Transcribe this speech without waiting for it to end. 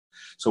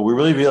So we're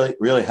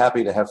really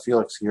happy to have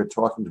Felix here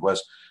talking to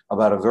us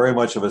about a very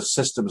much of a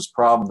systems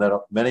problem that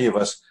many of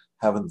us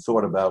haven't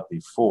thought about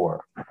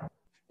before,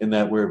 in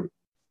that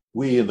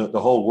we in the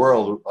whole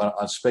world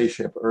on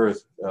spaceship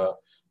Earth,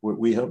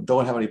 we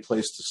don't have any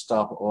place to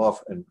stop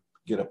off and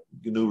get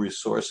new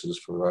resources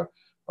for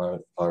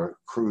our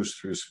cruise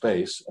through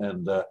space.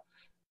 And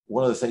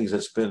one of the things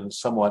that's been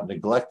somewhat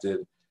neglected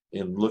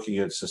in looking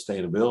at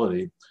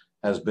sustainability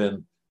has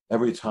been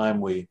every time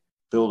we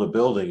build a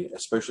building,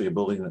 especially a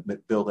building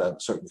that build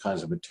out certain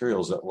kinds of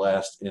materials that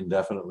last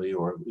indefinitely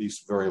or at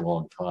least very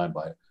long time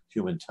by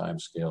human time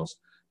scales,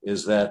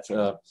 is that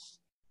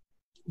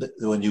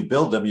when you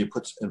build them, you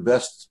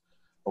invest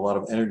a lot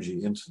of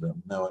energy into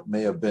them. Now, it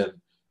may have been,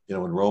 in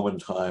Roman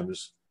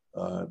times,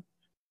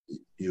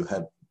 you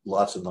had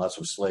lots and lots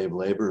of slave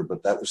labor,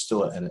 but that was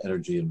still an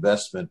energy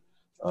investment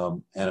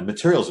and a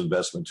materials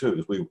investment too,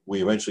 because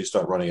we eventually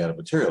start running out of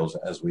materials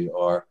as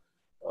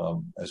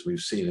we've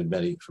seen in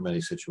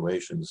many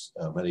situations,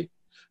 many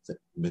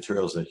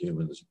materials that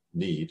humans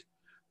need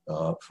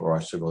for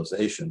our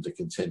civilization to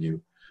continue.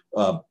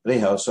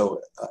 Anyhow,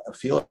 so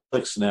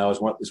Felix now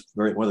is one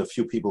of the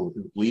few people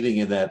leading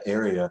in that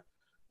area,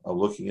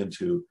 looking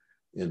into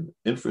in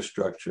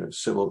infrastructure,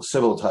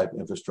 civil type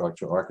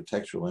infrastructure,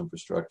 architectural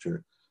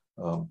infrastructure,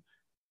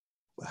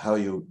 how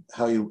you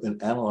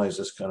analyze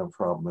this kind of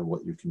problem and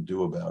what you can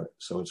do about it.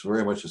 So it's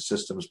very much a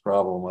systems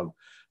problem of,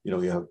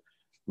 you have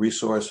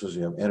resources,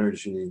 you have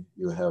energy,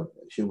 you have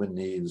human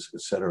needs,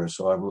 etc.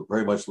 So I'm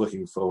very much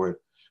looking forward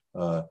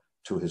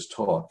to his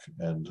talk,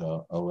 and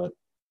I'll let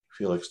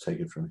Felix take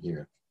it from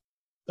here.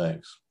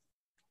 Thanks.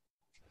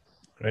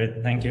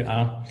 Great, thank you,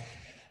 Al.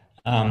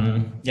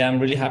 Yeah, I'm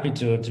really happy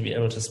to be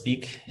able to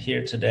speak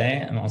here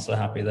today. I'm also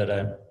happy that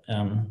I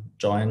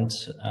joined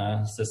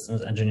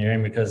systems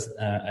engineering, because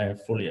I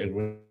fully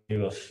agree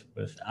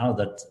with Al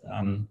that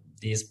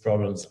these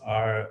problems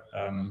are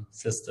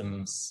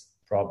systems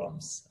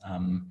problems.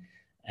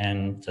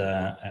 And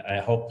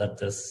I hope that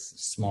this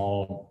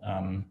small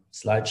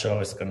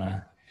slideshow is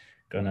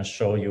gonna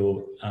show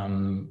you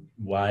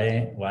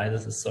why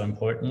this is so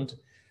important.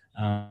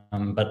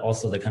 But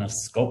also the kind of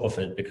scope of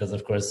it, because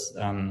of course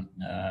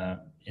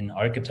in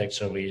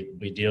architecture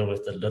we deal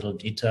with the little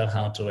detail,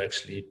 how to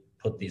actually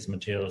put these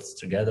materials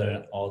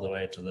together, all the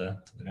way to the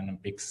kind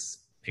of big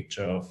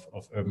picture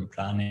of urban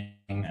planning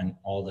and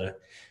all the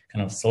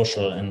kind of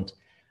social and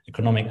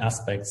economic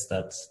aspects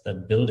that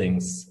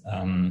buildings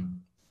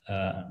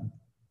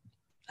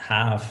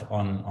have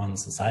on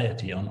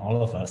society, on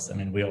all of us. I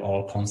mean, we are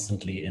all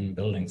constantly in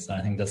buildings. So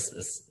I think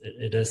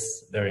it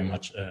is very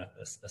much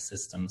a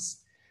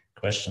systems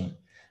question.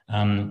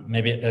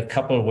 Maybe a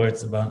couple of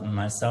words about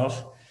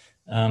myself.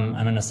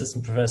 I'm an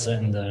assistant professor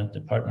in the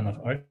Department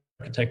of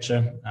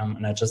Architecture,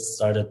 and I just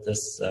started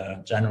this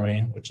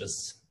January, which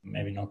is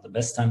maybe not the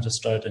best time to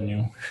start a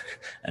new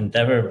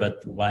endeavor,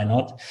 but why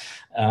not?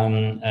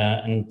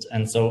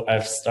 And so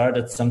I've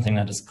started something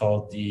that is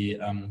called the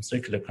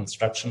Circular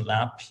Construction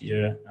Lab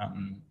here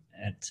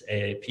at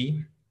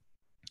AAP.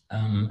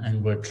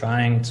 And we're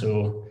trying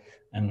to,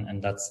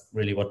 and that's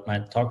really what my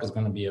talk is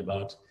going to be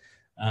about,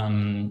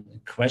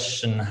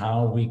 question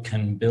how we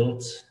can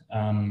build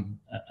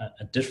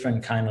a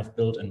different kind of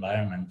built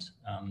environment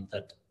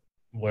that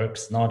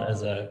works not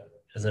as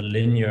a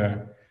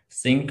linear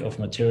sink of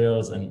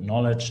materials and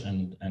knowledge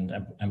and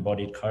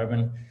embodied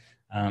carbon,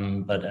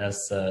 but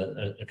as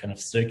a kind of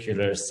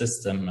circular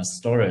system, a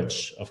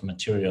storage of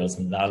materials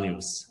and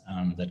values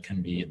that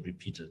can be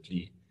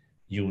repeatedly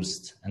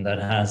used. And that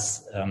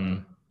has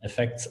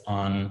effects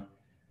on,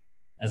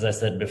 as I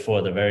said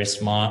before, the very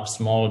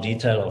small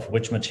detail of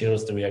which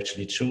materials do we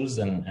actually choose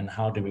and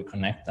how do we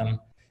connect them,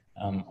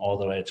 all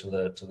the way to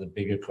the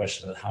bigger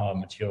question of how are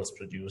materials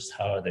produced,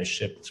 how are they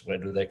shipped, where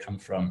do they come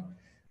from,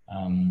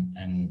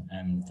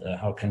 and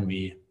how can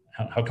we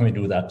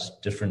do that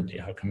differently?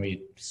 How can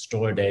we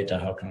store data?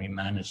 How can we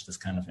manage this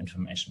kind of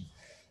information,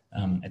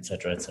 et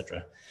cetera, et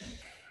cetera.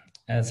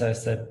 As I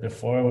said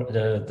before,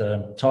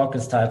 the talk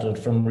is titled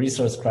 "From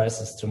Resource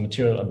Crisis to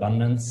Material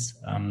Abundance,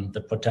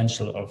 the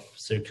Potential of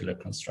Circular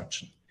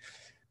Construction."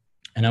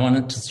 And I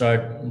wanted to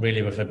start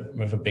really with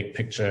a big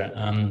picture.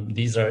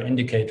 These are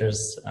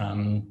indicators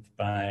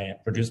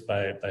produced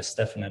by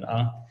Stefan et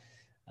al.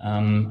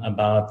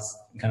 About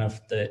kind of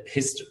the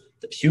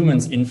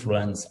humans'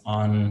 influence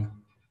on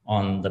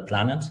the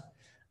planet.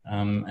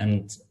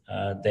 And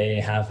they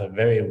have a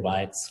very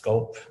wide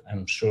scope.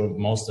 I'm sure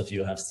most of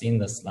you have seen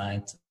the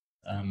slide.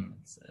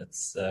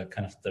 It's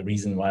kind of the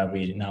reason why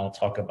we now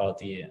talk about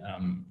the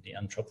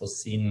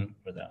Anthropocene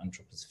or the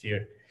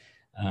Anthroposphere.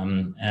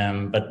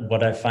 But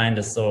what I find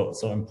is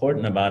so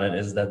important about it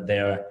is that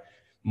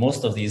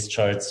most of these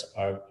charts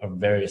are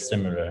very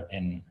similar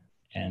in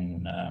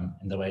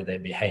the way they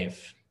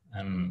behave.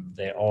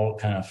 They all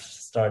kind of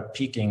start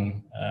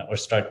peaking or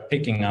start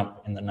picking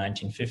up in the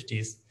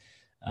 1950s,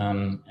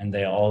 and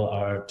they all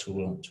are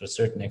to a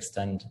certain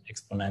extent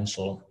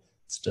exponential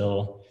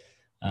still.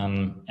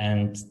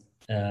 And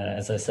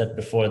as I said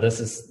before, this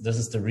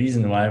is the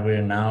reason why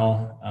we're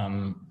now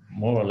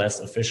more or less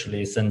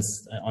officially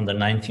since on the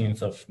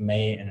 19th of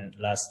May in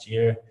last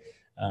year,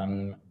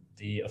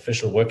 the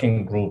official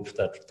working group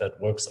that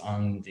works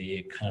on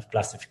the kind of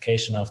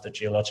classification of the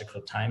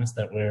geological times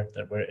that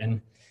we're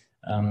in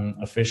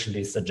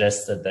officially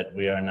suggested that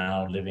we are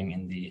now living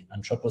in the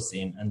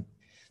Anthropocene. And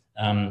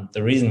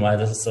the reason why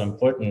this is so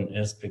important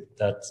is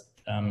that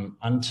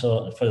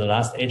for the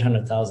last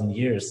 800,000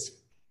 years,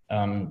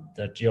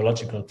 the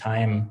geological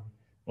time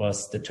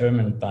was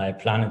determined by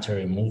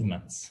planetary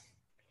movements.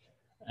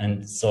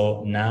 And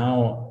so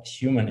now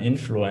human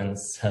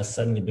influence has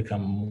suddenly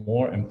become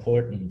more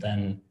important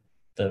than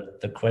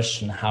the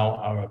question how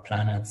our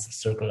planets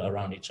circle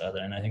around each other.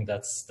 And I think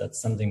that's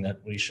something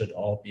that we should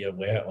all be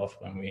aware of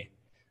when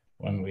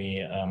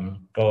we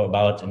go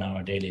about in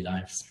our daily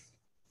lives.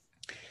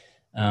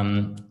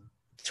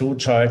 Two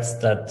charts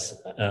that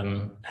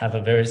have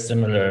a very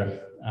similar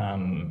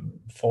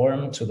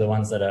form to the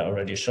ones that I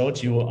already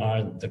showed you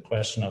are the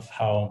question of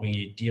how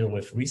we deal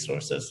with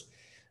resources.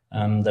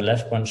 The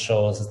left one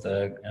shows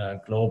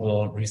the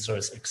global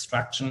resource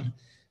extraction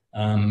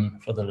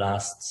for the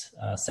last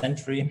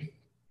century.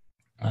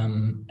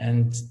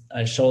 And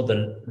I showed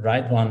the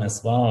right one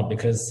as well,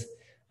 because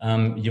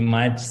you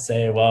might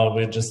say, well,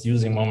 we're just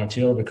using more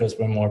material because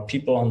we're more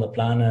people on the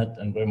planet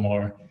and we're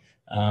more,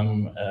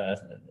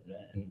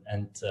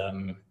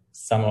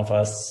 some of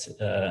us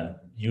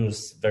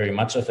use very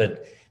much of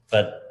it.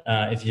 But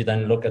if you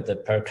then look at the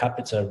per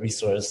capita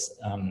resource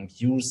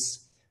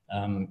use,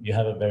 you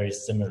have a very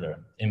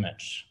similar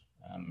image.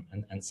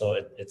 And so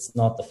it's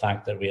not the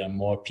fact that we are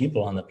more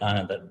people on the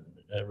planet that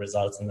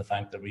results in the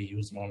fact that we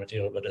use more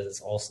material, but it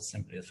is also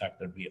simply the fact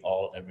that we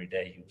all every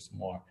day use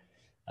more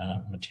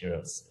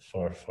materials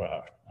for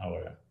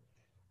our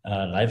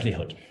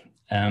livelihood.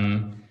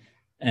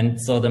 And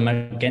so the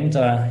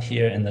magenta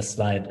here in the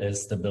slide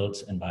is the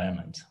built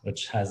environment,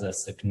 which has a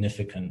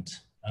significant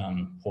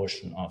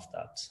portion of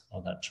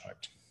that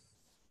chart.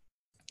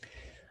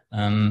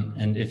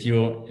 And if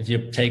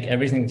you take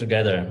everything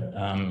together,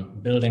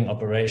 building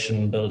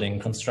operation, building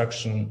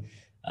construction,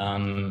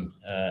 and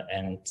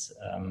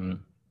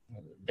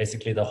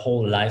basically the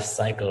whole life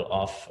cycle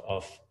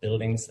of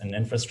buildings and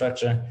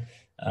infrastructure,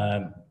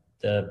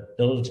 the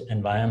built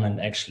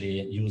environment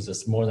actually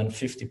uses more than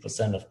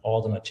 50% of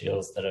all the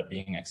materials that are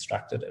being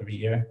extracted every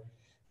year.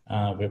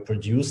 We're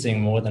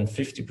producing more than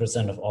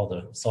 50% of all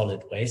the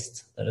solid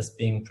waste that is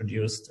being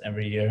produced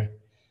every year.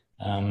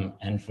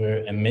 And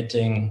we're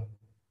emitting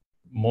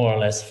more or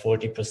less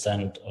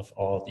 40% of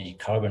all the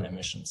carbon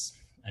emissions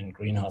and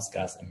greenhouse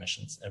gas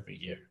emissions every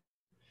year.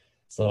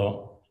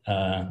 So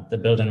the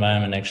built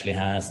environment actually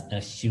has a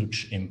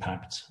huge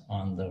impact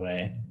on the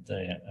way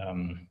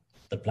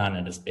the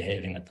planet is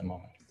behaving at the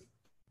moment.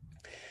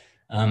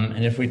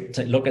 And if we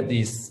look at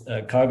these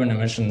carbon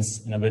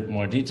emissions in a bit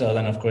more detail,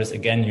 then of course,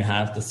 again, you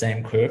have the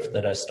same curve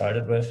that I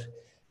started with.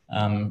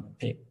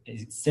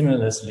 It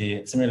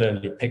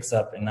similarly picks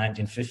up in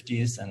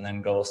 1950s and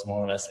then goes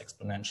more or less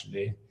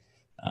exponentially.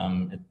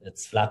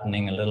 It's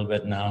flattening a little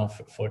bit now,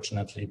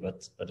 fortunately,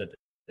 but it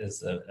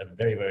is a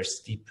very, very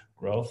steep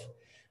growth.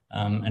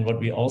 And what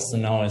we also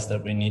know is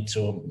that we need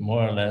to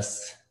more or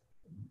less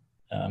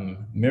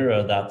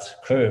mirror that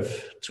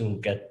curve to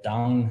get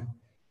down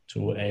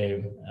to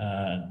a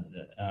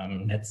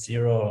net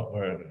zero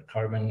or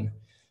carbon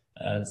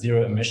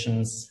zero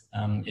emissions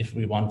if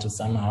we want to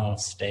somehow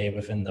stay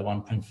within the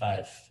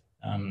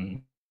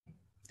 1.5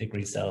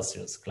 degrees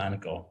Celsius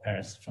climate goal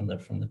from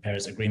the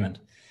Paris Agreement.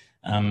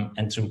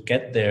 And to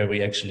get there,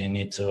 we actually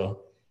need to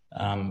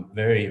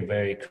very,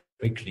 very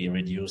quickly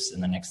reduce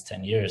in the next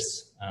 10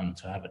 years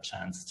to have a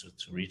chance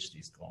to reach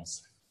these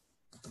goals.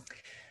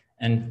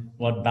 And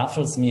what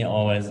baffles me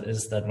always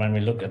is that when we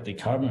look at the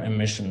carbon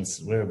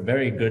emissions, we're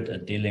very good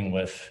at dealing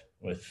with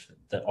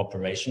the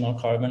operational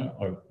carbon,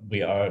 or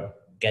we are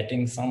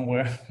getting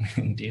somewhere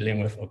in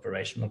dealing with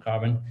operational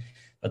carbon,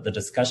 but the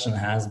discussion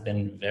has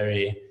been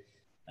very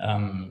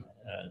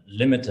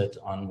limited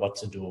on what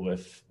to do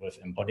with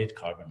embodied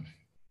carbon.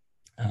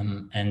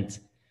 And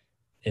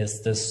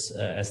as this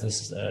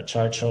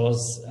chart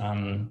shows,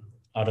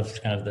 out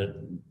of kind of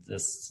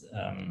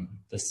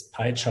this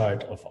pie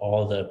chart of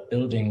all the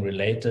building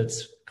related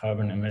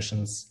carbon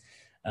emissions,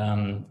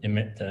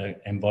 the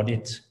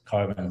embodied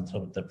carbon,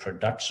 so the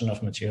production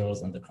of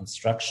materials and the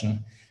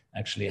construction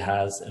actually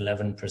has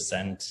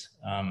 11%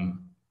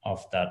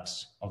 of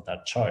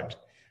that chart.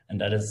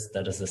 And that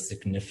is a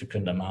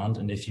significant amount.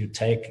 And if you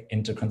take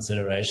into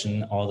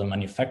consideration all the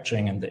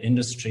manufacturing and the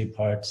industry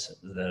part,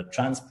 the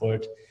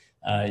transport,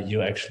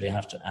 you actually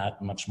have to add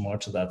much more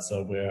to that.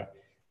 So we're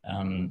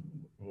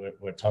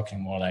talking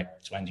more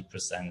like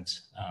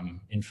 20%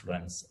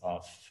 influence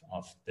of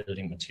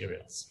building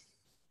materials.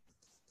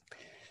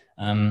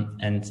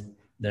 And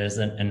there's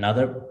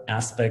another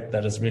aspect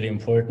that is really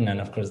important,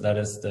 and of course that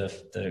is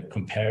the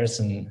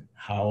comparison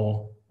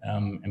how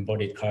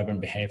embodied carbon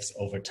behaves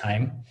over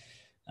time.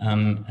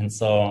 And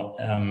so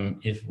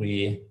if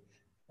we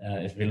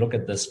look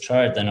at this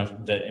chart, then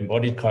the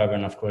embodied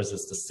carbon, of course,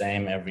 is the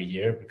same every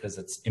year because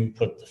it's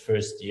input the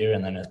first year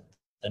and then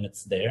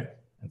it's there.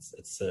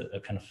 It's a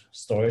kind of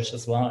storage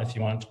as well, if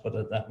you want to put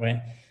it that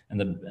way. And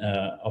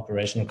the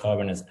operational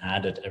carbon is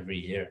added every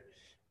year.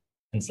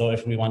 And so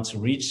if we want to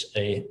reach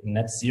a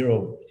net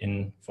zero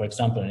in, for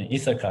example, in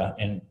Ithaca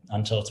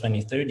until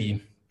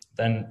 2030,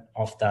 then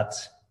of that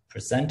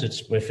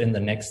percentage within the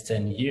next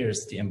 10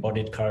 years, the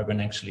embodied carbon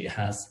actually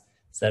has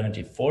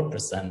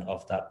 74%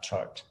 of that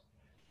chart.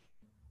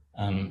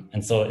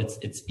 And so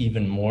it's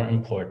even more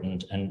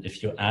important. And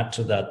if you add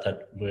to that,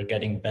 that we're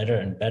getting better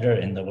and better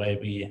in the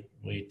way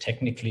we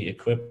technically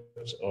equip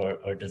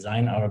or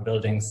design our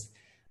buildings,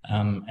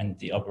 and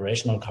the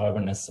operational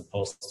carbon is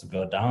supposed to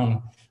go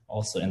down.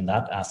 Also in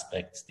that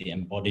aspect, the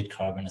embodied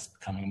carbon is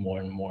becoming more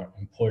and more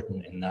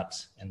important in that.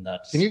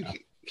 Can you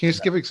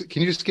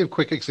just give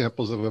quick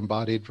examples of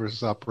embodied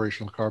versus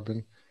operational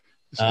carbon?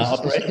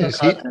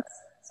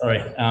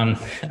 Sorry,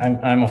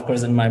 I'm of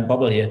course in my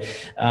bubble here.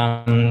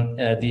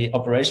 The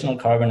operational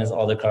carbon is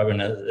all the carbon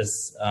that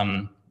is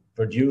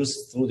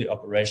produced through the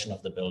operation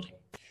of the building.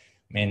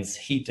 Means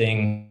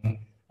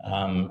heating,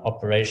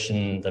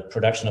 operation, the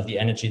production of the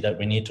energy that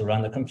we need to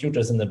run the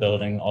computers in the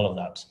building, all of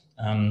that.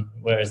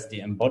 Whereas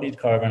the embodied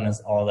carbon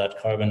is all that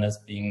carbon that's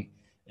being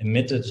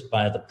emitted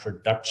by the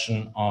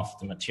production of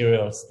the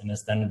materials and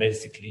is then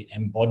basically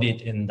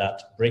embodied in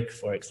that brick,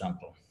 for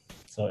example.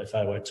 So if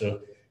I were to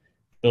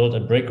build a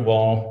brick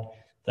wall,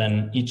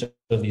 then each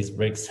of these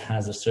bricks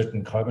has a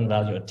certain carbon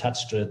value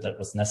attached to it that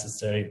was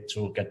necessary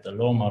to get the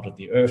loam out of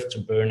the earth, to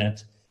burn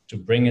it, to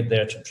bring it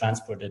there, to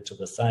transport it to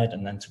the site,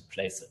 and then to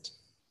place it.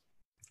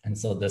 And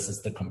so this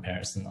is the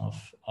comparison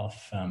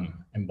of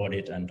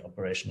embodied and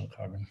operational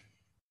carbon.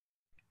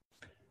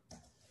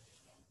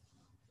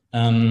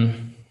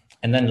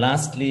 And then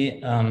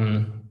lastly,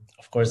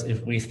 of course,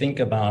 if we think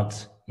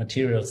about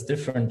materials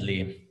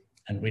differently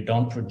and we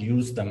don't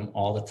produce them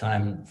all the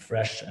time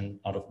fresh and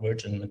out of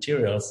virgin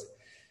materials,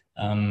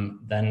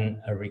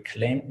 then a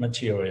reclaimed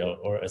material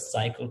or a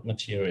cycled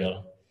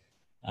material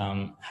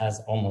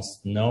has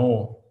almost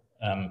no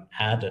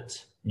added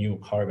new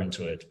carbon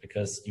to it,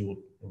 because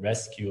you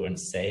rescue and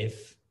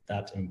save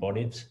that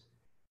embodied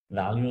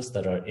values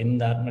that are in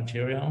that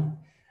material.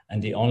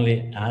 And the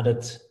only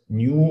added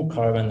new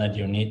carbon that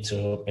you need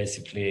to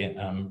basically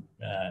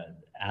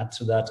add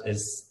to that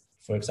is,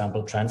 for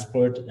example,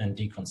 transport and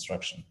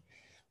deconstruction,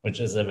 which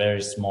is a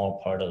very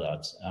small part of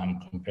that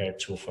compared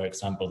to, for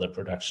example, the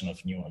production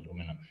of new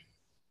aluminum.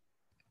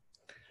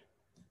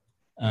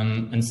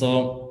 And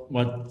so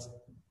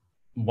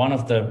one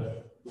of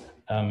the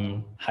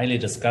highly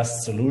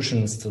discussed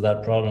solutions to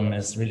that problem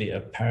is really a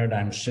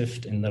paradigm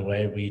shift in the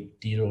way we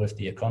deal with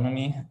the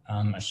economy,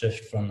 a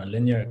shift from a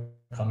linear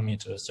economy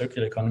to a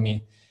circular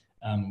economy,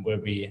 where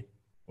we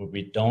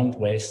don't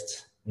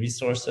waste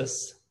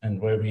resources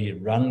and where we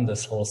run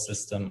this whole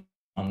system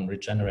on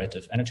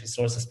regenerative energy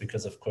sources,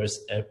 because of course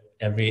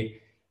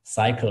every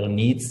cycle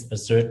needs a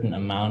certain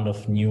amount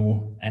of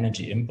new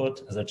energy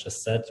input. As I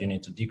just said, you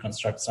need to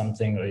deconstruct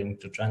something or you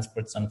need to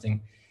transport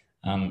something.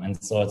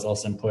 And so it's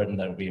also important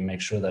that we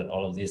make sure that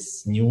all of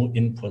these new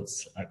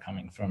inputs are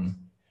coming from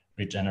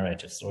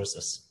regenerative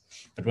sources.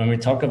 But when we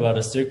talk about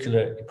a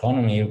circular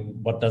economy,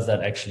 what does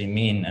that actually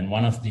mean? And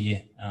one of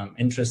the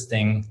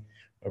interesting,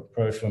 or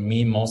probably for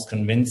me, most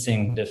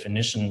convincing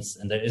definitions,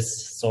 and there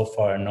is so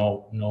far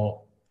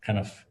no kind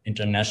of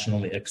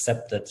internationally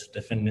accepted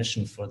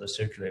definition for the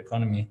circular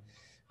economy,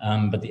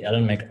 but the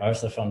Ellen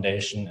MacArthur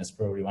Foundation is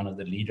probably one of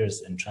the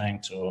leaders in trying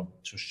to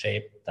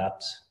shape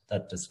that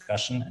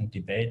discussion and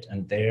debate.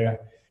 And their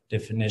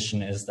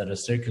definition is that a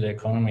circular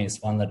economy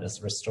is one that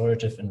is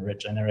restorative and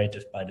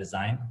regenerative by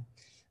design,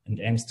 and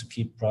aims to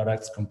keep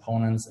products,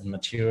 components, and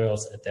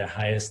materials at their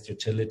highest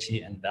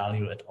utility and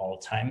value at all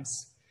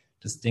times,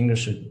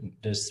 distinguishing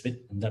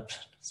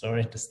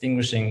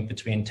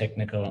between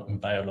technical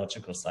and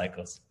biological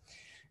cycles.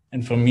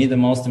 And for me, the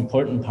most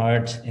important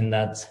part in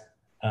that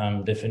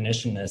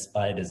definition is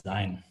by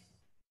design,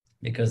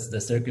 because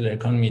the circular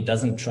economy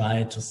doesn't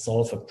try to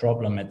solve a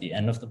problem at the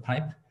end of the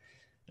pipe.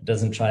 It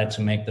doesn't try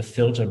to make the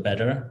filter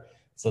better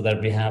so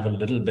that we have a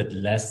little bit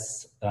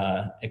less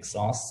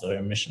exhaust or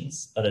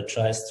emissions, but it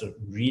tries to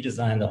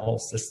redesign the whole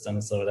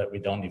system so that we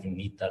don't even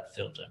need that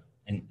filter,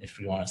 and if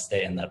we want to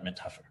stay in that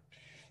metaphor.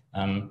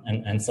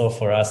 And so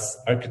for us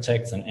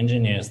architects and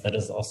engineers, that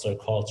is also a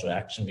call to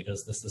action,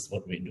 because this is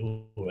what we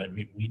do, and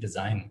we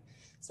design.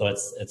 So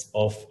it's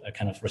both a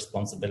kind of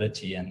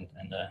responsibility and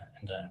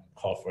a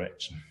call for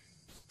action.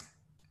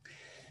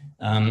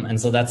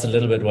 And so that's a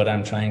little bit what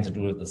I'm trying to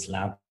do with this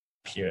lab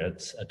here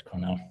at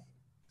Cornell.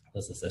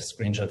 This is a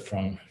screenshot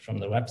from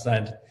the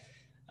website.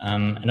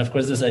 And of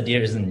course, this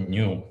idea isn't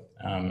new.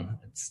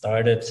 It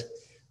started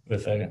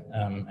with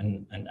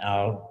and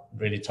Al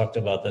really talked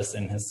about this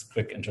in his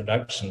quick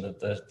introduction,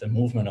 that the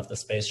movement of the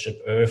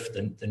spaceship Earth,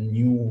 the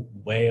new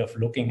way of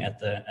looking at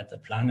the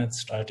planet,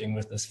 starting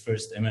with this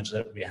first image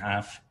that we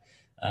have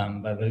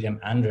by William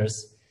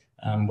Anders,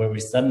 where we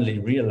suddenly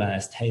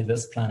realized, hey,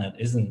 this planet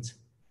isn't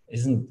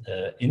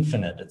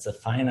infinite. It's a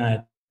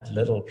finite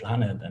little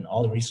planet, and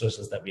all the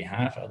resources that we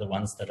have are the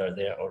ones that are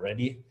there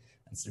already.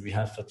 And so we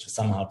have to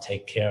somehow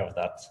take care of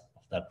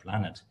that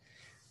planet.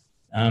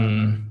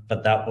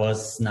 But that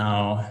was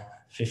now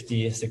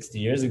 50, 60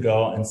 years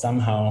ago, and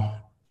somehow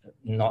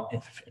not,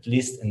 at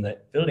least in the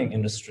building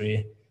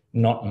industry,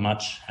 not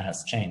much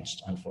has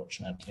changed,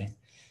 unfortunately.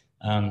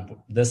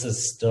 This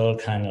is still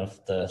kind of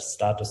the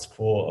status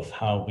quo of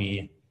how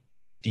we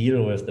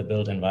deal with the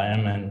built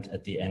environment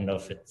at the end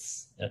of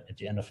its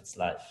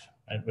life.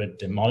 Right? We're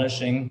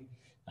demolishing.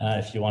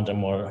 If you want a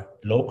more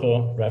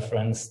local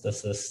reference,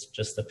 this is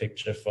just a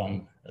picture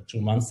from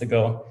 2 months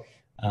ago.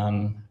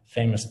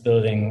 Famous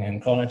building in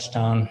College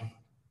Town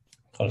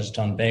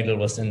Bagel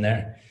was in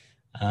there.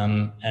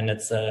 And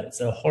it's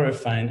a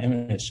horrifying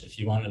image if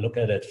you want to look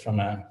at it from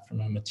a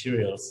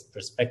materials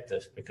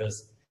perspective,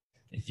 because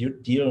if you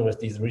deal with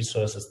these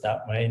resources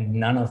that way,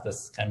 none of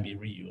this can be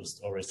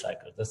reused or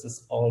recycled. This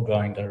is all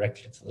going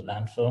directly to the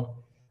landfill,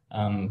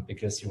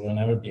 because you will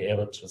never be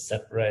able to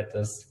separate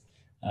this.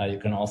 You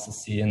can also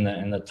see in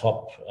the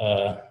top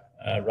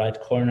right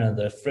corner,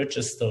 the fridge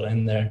is still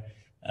in there.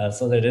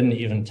 So they didn't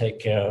even take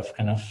care of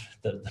kind of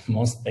the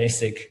most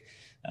basic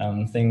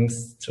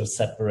things to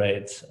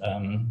separate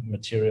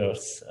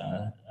materials,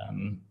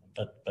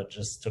 but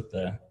just took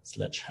the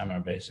sledgehammer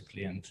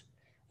basically and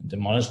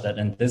demolished that.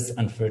 And this,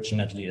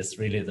 unfortunately, is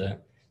really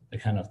the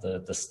kind of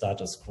the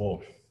status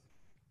quo.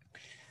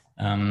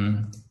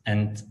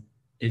 And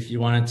if you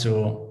wanted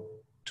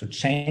to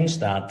change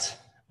that,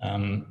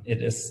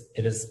 it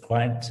is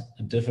quite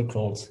a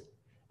difficult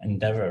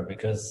endeavor,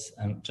 because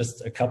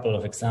just a couple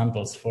of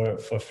examples for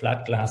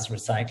flat glass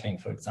recycling,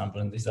 for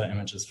example, and these are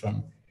images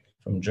from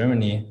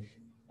Germany,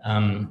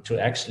 to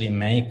actually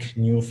make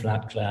new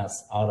flat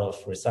glass out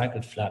of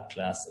recycled flat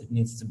glass, it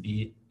needs to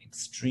be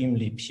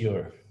extremely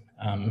pure.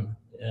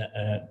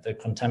 The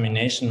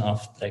contamination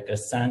of like the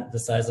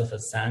size of a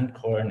sand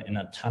corn in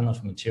a ton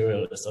of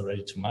material is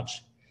already too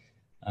much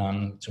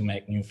to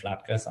make new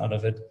flat glass out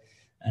of it.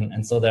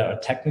 And so there are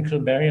technical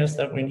barriers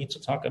that we need to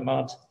talk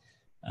about.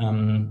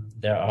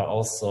 There are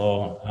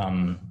also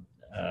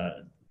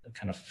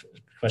kind of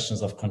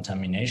questions of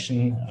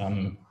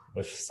contamination.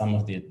 With some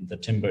of the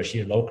timber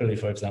here locally,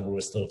 for example,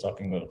 we're still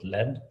talking about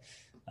lead.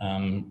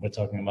 We're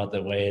talking about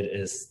the way it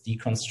is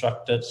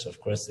deconstructed. Of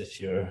course, if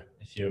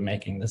you're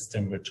making this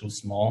timber too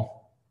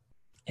small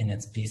in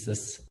its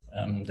pieces,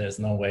 there's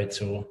no way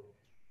to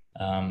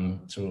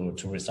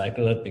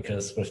recycle it,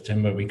 because with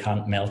timber we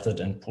can't melt it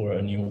and pour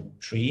a new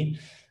tree.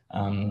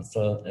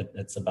 So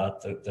it's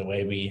about the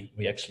way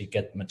we actually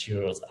get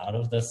materials out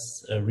of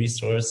this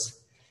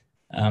resource,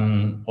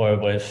 or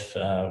with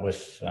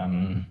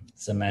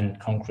cement,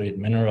 concrete,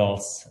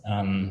 minerals.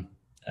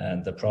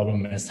 The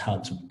problem is how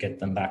to get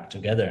them back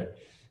together.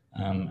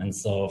 And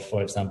so,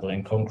 for example,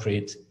 in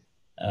concrete,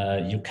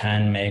 you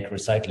can make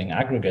recycling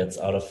aggregates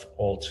out of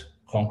old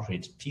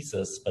concrete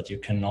pieces, but you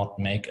cannot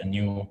make a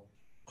new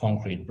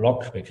concrete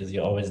block, because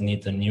you always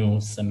need the new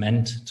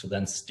cement to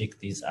then stick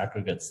these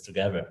aggregates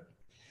together.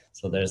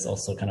 So there's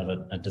also kind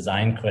of a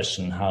design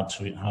question: how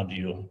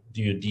do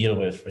you deal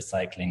with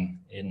recycling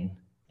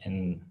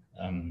in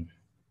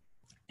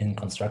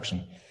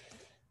construction?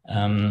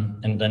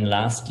 And then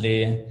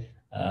lastly,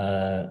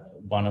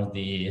 one of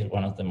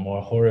the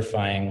more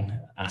horrifying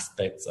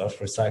aspects of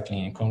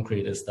recycling in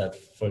concrete is that,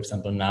 for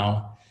example,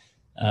 now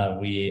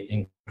we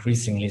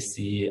increasingly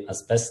see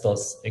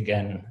asbestos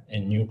again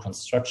in new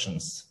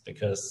constructions,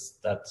 because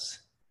that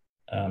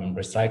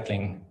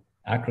recycling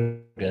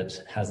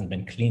aggregate hasn't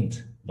been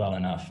cleaned well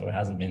enough, or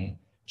hasn't been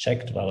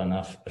checked well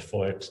enough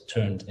before it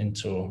turned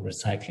into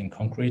recycling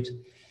concrete.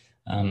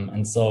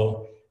 And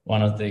so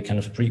one of the kind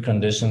of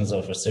preconditions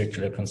of a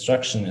circular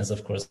construction is,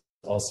 of course,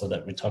 also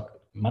that we talk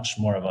much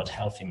more about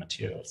healthy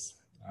materials.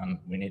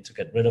 We need to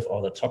get rid of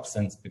all the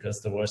toxins,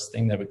 because the worst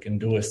thing that we can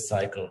do is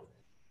cycle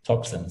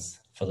toxins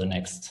for the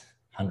next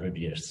 100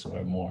 years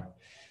or more.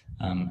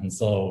 And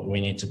so we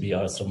need to be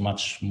also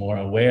much more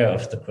aware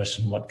of the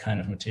question: what kind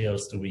of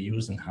materials do we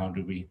use and how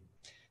do we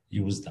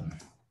use them?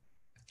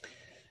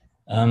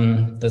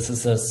 This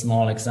is a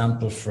small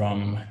example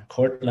from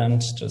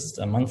Cortland. Just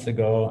a month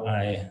ago,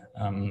 I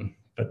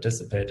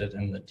participated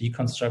in the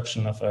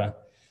deconstruction of a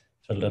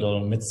little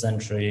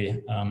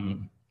mid-century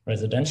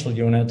residential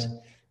unit.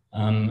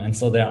 And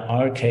so there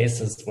are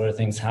cases where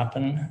things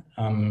happen,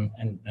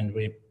 and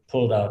we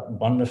pulled out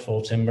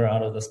wonderful timber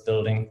out of this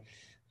building,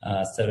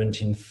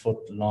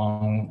 17-foot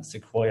long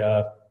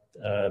sequoia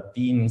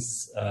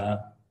beams,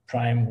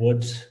 prime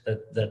wood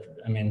that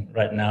I mean,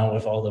 right now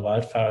with all the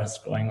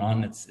wildfires going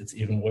on, it's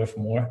even worth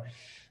more.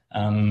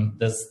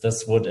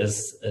 This wood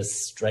is as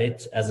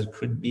straight as it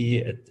could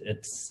be.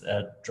 It's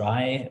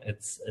dry.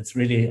 It's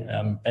really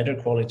better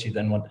quality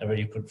than whatever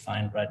you could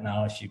find right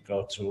now if you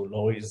go to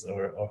Lowe's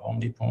or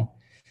Home Depot.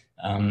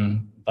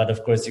 But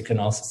of course, you can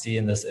also see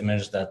in this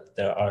image that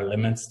there are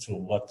limits to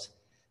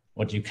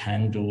what you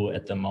can do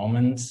at the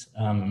moment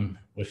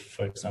with,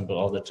 for example,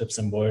 all the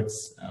gypsum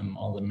boards,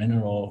 all the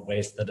mineral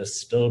waste that is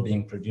still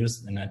being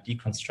produced in a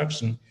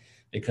deconstruction,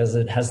 because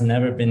it has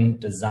never been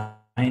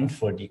designed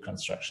for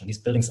deconstruction. These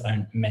buildings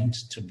aren't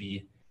meant to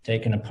be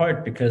taken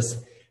apart,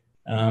 because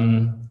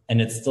And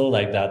it's still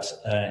like that.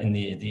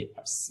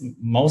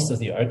 Most of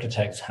the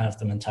architects have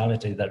the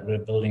mentality that we're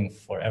building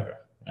forever,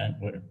 right?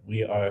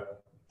 We are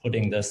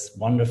putting this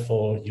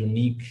wonderful,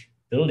 unique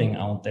building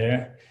out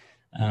there,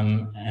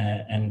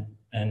 and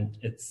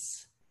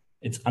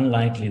it's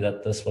unlikely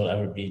that this will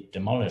ever be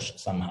demolished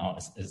somehow.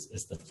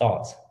 Is the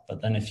thought.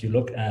 But then, if you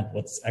look at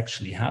what's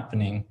actually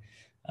happening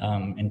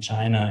in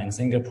China, in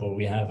Singapore,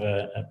 we have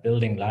a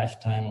building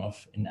lifetime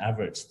of, in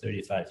average,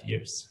 35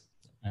 years.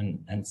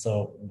 And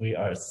so we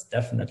are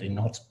definitely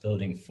not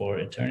building for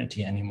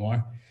eternity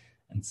anymore.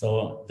 And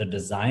so the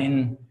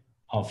design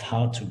of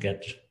how to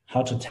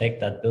take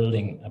that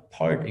building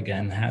apart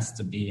again has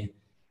to be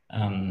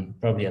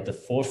probably at the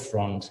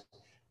forefront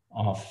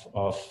of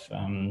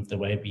the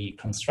way we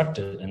construct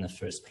it in the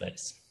first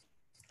place.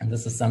 And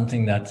this is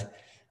something that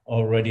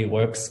already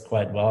works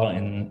quite well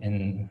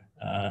in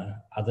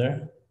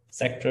other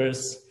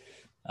sectors.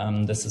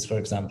 This is, for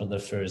example, the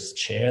first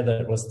chair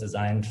that was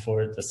designed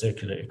for the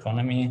circular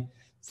economy.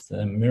 It's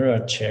the mirror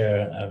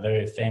chair, a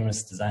very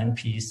famous design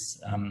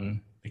piece,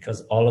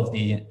 because all of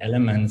the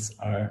elements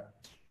are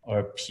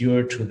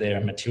pure to their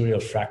material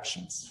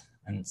fractions.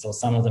 And so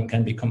some of them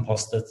can be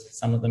composted,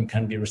 some of them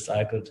can be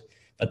recycled,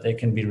 but they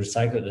can be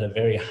recycled at a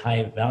very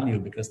high value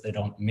because they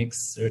don't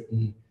mix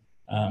certain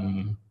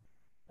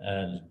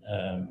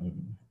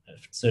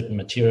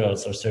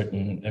materials or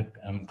certain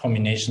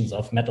combinations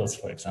of metals,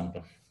 for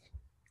example.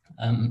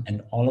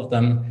 And all of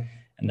them,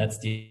 and that's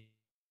the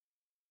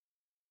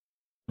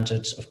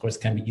advantage, of course,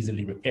 can be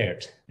easily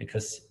repaired,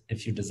 because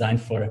if you design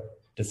for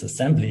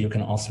disassembly, you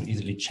can also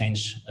easily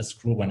change a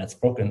screw when it's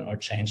broken or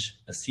change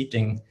a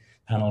seating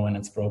panel when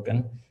it's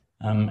broken,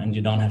 and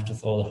you don't have to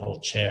throw the whole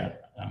chair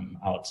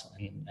out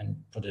and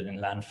put it in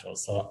landfill.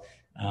 So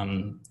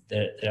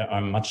there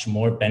are much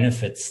more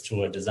benefits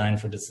to a design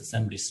for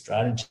disassembly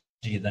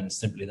strategy than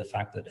simply the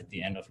fact that at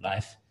the end of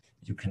life,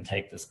 you can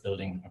take this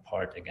building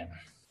apart again.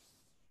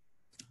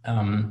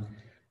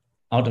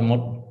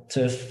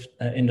 Automotive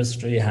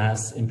industry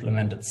has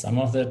implemented some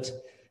of it.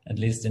 At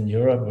least in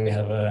Europe, we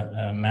have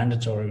a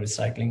mandatory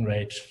recycling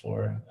rate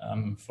for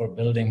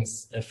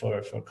buildings,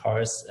 for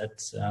cars at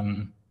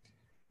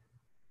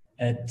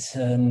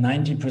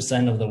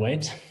 90% of the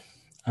weight,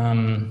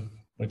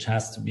 which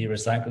has to be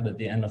recycled at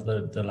the end of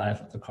the life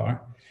of the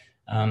car.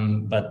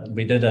 But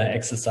we did an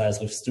exercise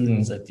with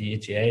students at the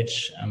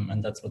ETH,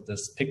 and that's what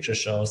this picture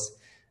shows,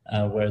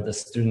 where the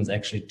students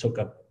actually took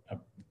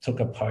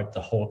apart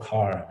the whole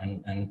car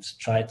and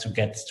tried to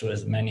get to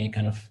as many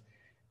kind of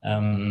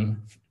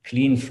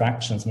clean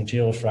fractions,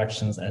 material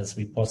fractions as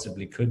we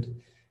possibly could.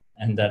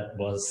 And that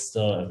was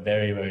still a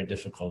very, very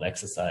difficult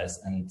exercise.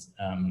 And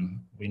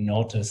we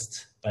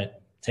noticed by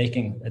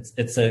taking,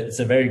 it's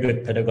a very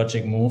good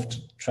pedagogic move to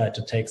try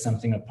to take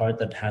something apart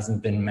that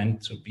hasn't been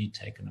meant to be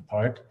taken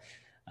apart.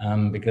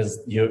 Because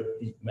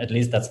at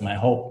least that's my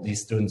hope,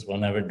 these students will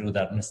never do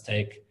that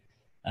mistake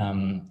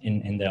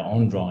in their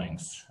own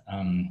drawings.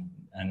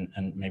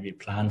 And maybe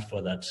plan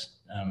for that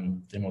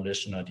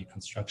demolition or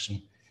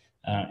deconstruction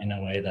in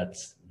a way that,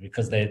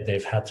 because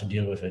they've had to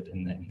deal with it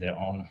in their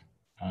own,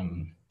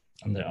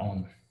 on their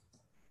own.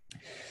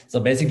 So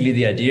basically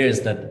the idea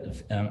is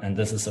that, and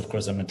this is of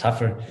course a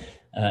metaphor,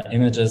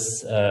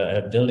 images,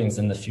 buildings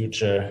in the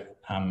future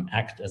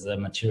act as a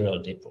material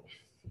depot,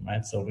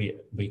 right? So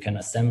we can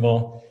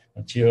assemble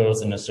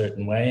materials in a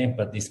certain way,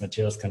 but these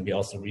materials can be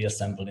also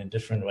reassembled in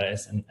different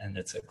ways, and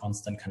it's a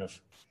constant kind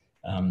of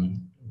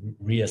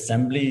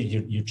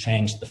reassembly. You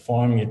change the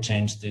form, you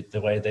change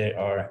the way they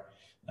are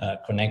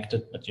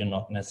connected, but you're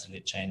not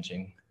necessarily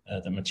changing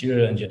the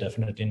material, and you're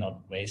definitely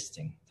not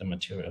wasting the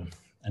material.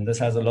 And this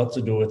has a lot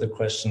to do with the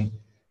question,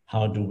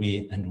 how do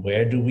we and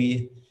where do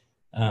we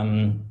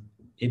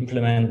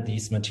implement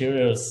these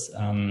materials?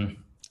 And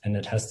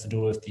it has to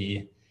do with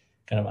the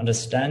kind of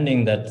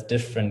understanding that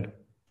different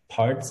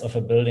parts of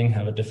a building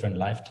have a different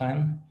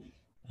lifetime.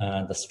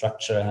 The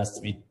structure has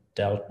to be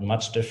dealt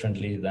much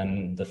differently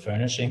than the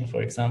furnishing,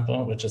 for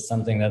example, which is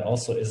something that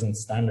also isn't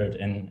standard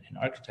in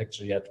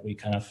architecture yet. We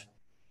kind of,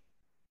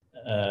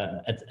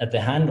 at the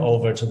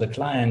handover to the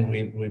client,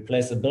 we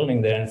place a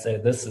building there and say,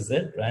 this is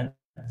it, right?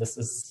 This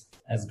is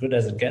as good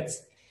as it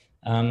gets.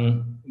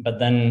 But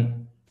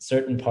then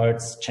certain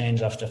parts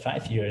change after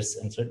 5 years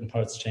and certain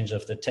parts change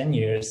after 10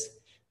 years.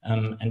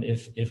 And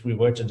if we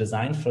were to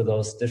design for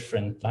those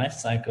different life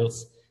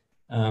cycles,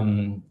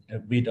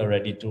 we'd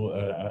already do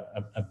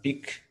a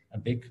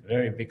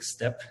very big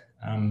step.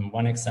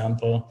 One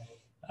example,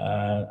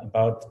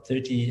 about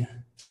 30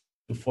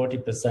 to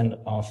 40%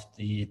 of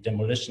the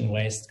demolition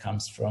waste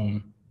comes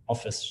from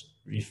office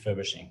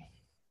refurbishing.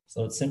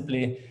 So it's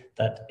simply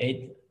that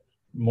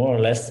more or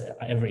less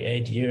every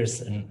 8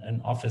 years,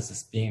 an office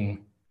is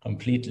being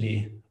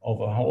completely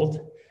overhauled.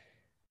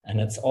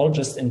 And it's all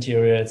just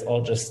interior, it's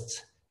all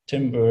just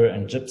timber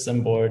and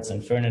gypsum boards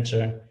and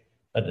furniture,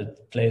 but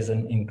it plays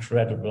an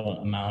incredible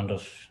amount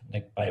of,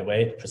 like, by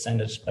weight,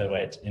 percentage by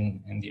weight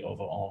in the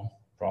overall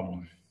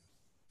problem.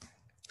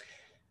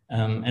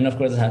 And of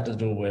course, it had to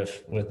do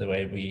with the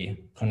way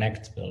we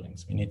connect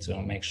buildings. We need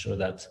to make sure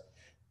that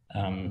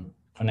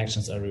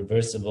connections are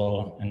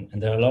reversible, and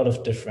there are a lot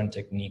of different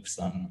techniques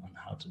on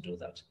how to do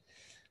that.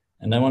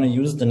 And I want to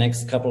use the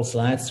next couple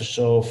slides to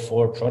show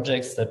 4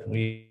 projects that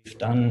we've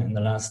done in the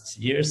last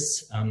years,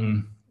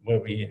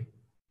 where we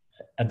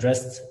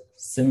addressed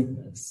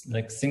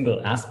single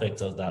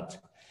aspects of that,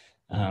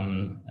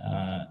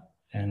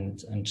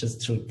 and just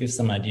to give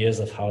some ideas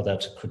of how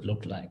that could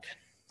look like.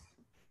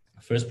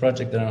 The first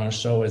project that I want to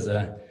show is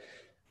a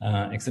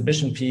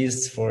exhibition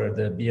piece for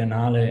the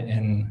Biennale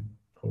in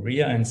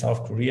Korea, in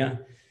South Korea.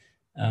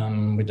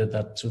 We did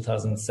that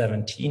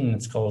 2017.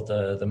 It's called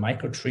the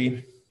Micro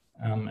Tree.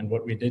 And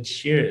what we did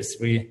here is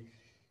we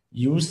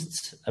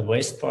used a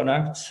waste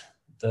product,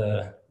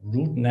 the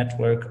root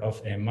network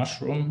of a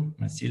mushroom,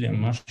 mycelium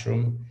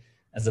mushroom,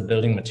 as a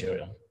building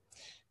material.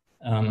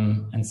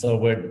 And so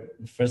we're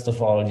first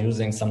of all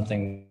using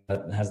something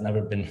that has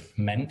never been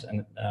meant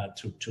and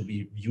to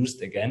be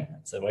used again.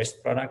 It's a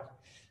waste product,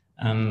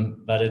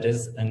 but it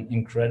is an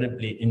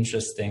incredibly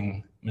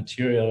interesting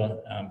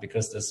material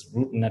because this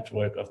root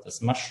network of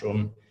this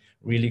mushroom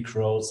really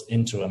grows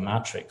into a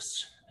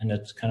matrix, and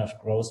it kind of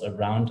grows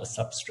around a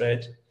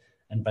substrate.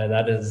 And by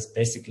that, it is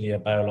basically a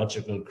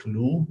biological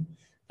glue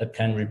that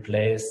can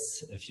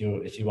replace, if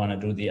you want to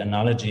do the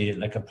analogy,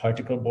 like a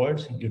particle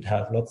board. You'd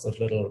have lots of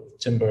little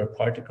timber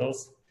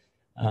particles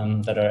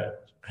that are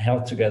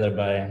held together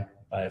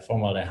by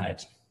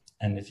formaldehyde.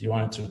 And if you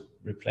wanted to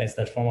replace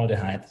that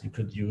formaldehyde, you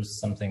could use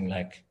something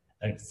like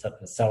a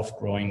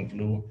self-growing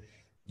glue,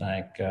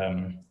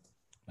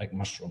 like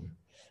mushroom.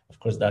 Of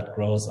course, that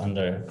grows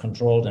under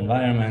controlled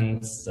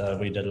environments.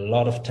 We did a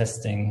lot of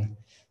testing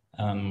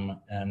and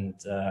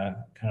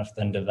kind of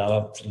then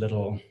developed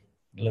little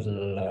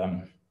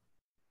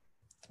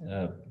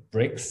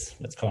bricks,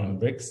 let's call them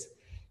bricks,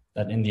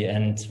 that in the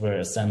end were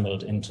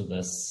assembled into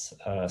this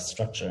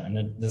structure.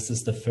 And this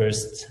is the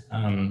first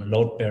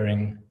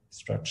load-bearing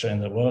structure in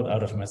the world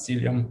out of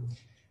mycelium.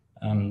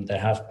 There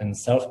have been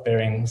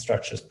self-bearing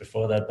structures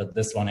before that, but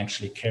this one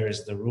actually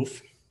carries the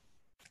roof.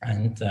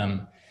 And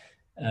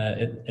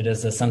it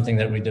is something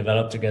that we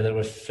developed together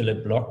with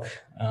Philip Block,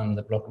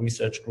 the Block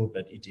Research Group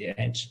at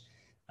ETH,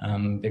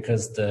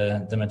 because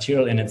the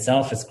material in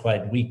itself is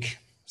quite weak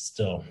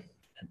still.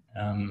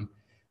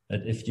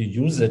 But if you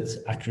use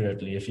it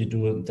accurately, if you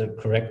do the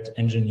correct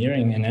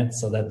engineering in it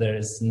so that there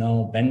is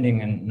no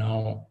bending and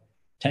no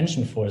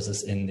tension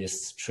forces in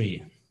this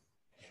tree,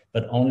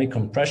 but only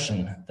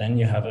compression, then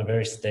you have a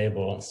very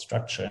stable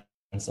structure.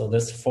 And so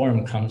this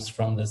form comes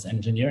from this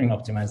engineering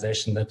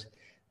optimization that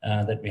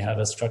we have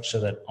a structure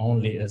that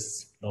only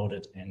is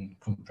loaded in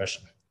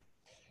compression.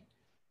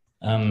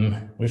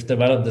 We've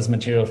developed this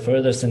material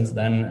further since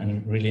then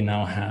and really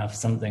now have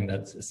something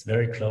that is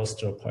very close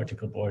to a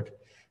particle board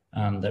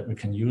that we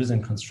can use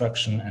in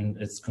construction, and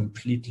it's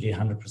completely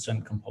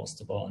 100%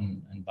 compostable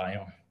and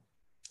bio,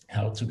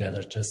 held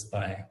together just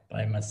by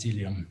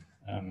mycelium,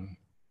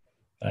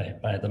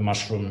 by the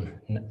mushroom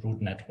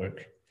root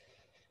network.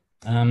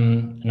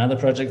 Another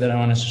project that I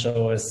wanted to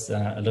show is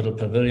a little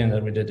pavilion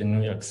that we did in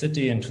New York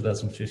City in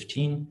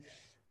 2015,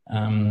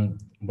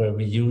 where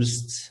we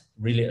used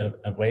really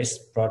a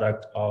waste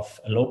product of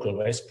a local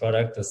waste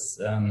product.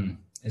 This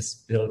is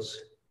built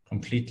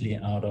completely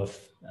out of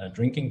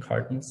drinking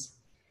cartons.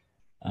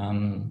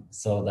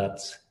 So that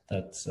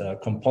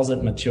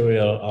composite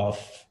material of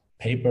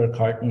paper,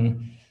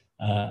 carton,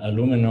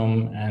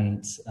 aluminum,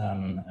 and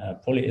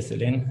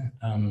polyethylene,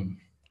 kind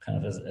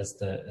of as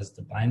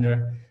the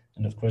binder,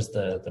 and of course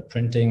the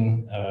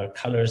printing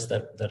colors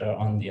that are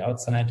on the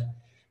outside.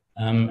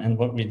 And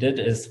what we did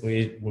is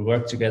we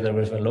worked together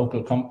with a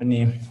local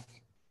company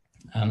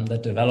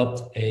that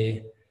developed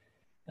a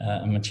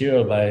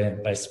material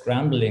by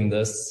scrambling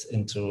this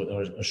into,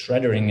 or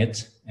shredding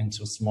it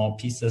into small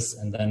pieces,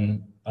 and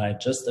then by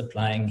just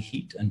applying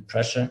heat and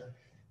pressure,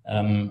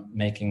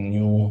 making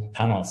new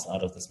panels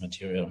out of this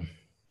material.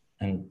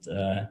 And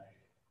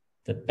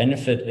the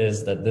benefit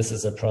is that this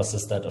is a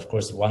process that, of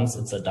course, once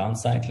it's a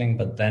downcycling,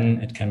 but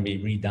then it can be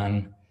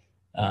redone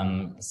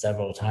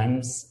several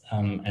times.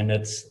 And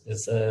it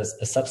is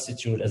a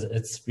substitute, as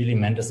it's really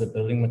meant as a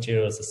building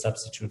material, as a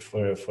substitute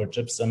for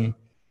gypsum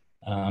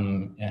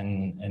and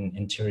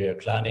interior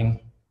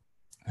cladding.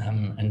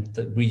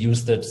 And we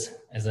used it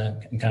as a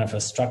kind of a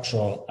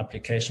structural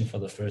application for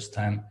the first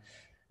time.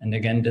 And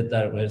again, did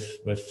that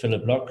with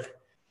Philip Block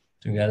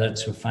together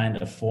to find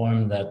a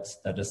form that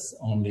is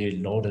only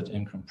loaded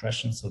in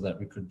compression so that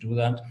we could do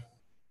that.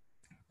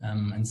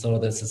 And so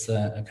this is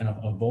a kind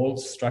of a bold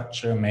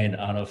structure made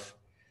out of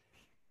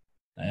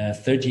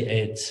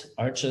 38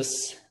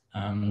 arches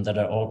that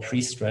are all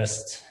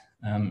pre-stressed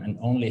and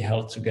only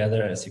held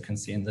together, as you can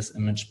see in this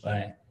image,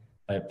 by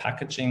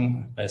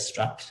packaging, by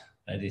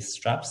these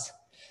straps.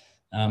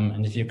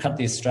 And if you cut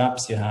these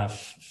straps, you have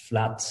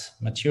flat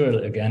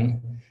material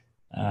again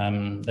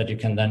that you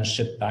can then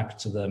ship back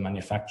to the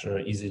manufacturer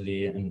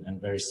easily in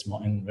very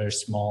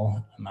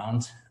small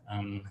amount.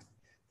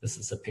 This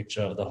is a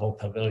picture of the whole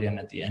pavilion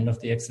at the end of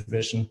the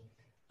exhibition,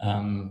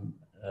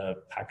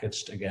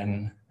 packaged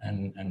again,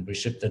 and we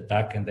shipped it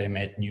back, and they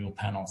made new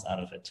panels out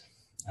of it.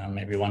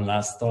 Maybe one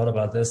last thought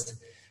about this.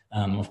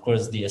 Of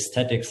course, the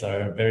aesthetics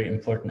are a very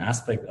important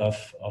aspect of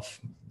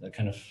the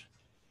kind of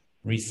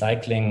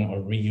recycling or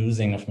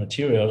reusing of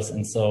materials.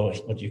 And so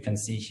what you can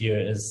see here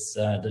is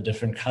the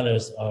different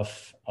colors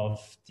of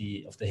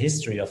the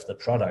history of the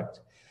product.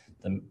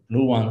 The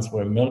blue ones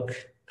were milk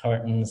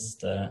cartons,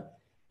 the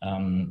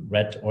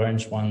red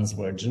orange ones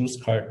were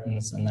juice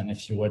cartons, and then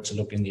if you were to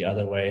look in the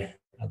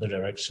other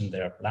direction,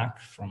 they are black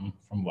from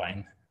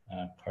wine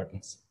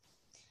cartons.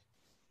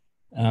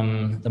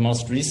 The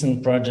most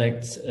recent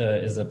project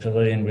is a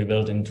pavilion we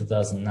built in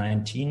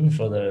 2019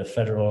 for the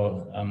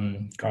Federal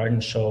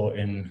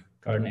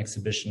Garden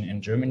Exhibition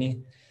in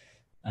Germany.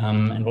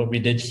 And what we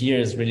did here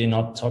is really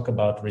not talk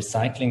about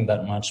recycling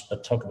that much,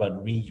 but talk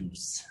about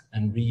reuse,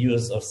 and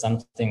reuse of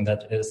something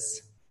that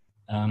is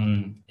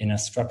in a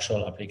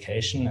structural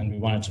application. And we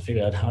wanted to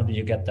figure out, how do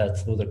you get that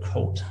through the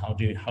code? How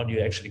do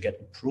you actually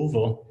get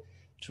approval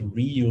to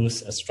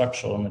reuse a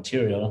structural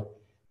material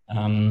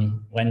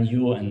when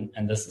you,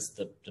 and this is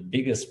the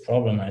biggest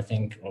problem, I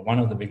think, or one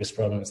of the biggest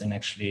problems in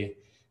actually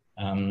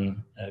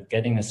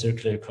getting a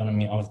circular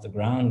economy off the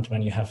ground,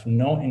 when you have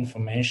no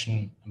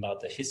information about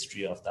the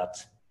history of that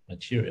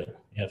material.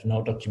 You have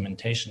no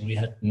documentation. We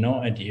had no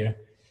idea.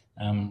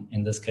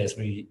 In this case,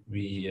 we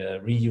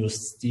reused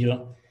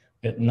steel.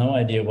 We had no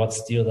idea what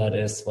steel that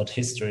is, what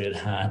history it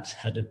had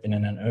it been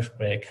in an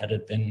earthquake, had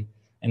it been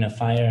in a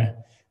fire,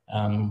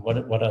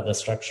 what are the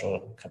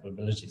structural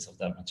capabilities of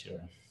that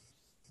material.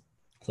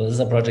 So this is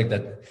a project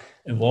that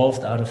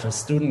evolved out of a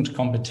student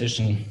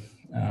competition.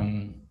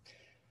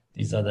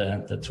 These are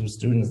the two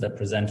students that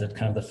presented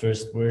kind of the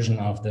first version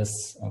of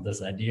this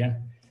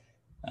idea.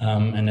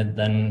 And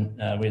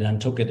we then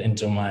took it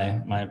into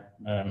my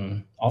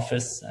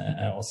office.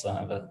 I also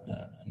have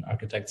an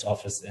architect's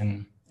office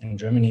in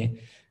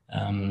Germany.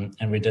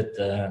 And we did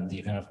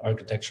the kind of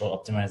architectural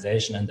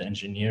optimization and the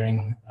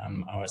engineering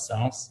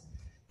ourselves.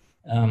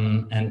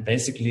 And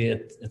basically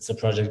it's a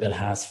project that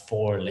has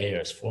four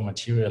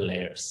material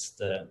layers.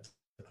 The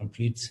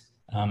complete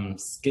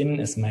skin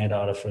is made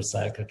out of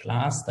recycled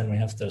glass. Then we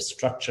have the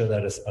structure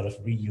that is out of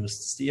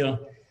reused steel.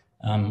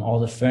 All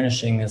the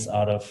furnishing is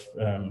out of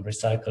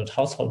recycled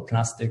household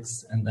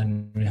plastics. And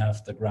then we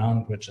have the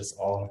ground, which is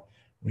all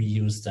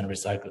reused and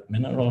recycled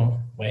mineral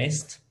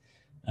waste.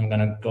 I'm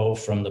going to go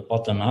from the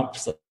bottom up.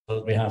 So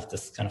we have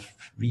this kind of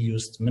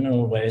reused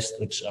mineral waste,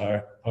 which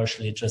are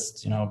partially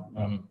just,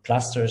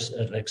 plasters,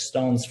 like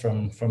stones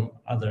from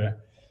other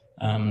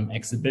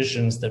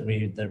exhibitions that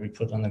we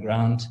put on the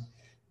ground,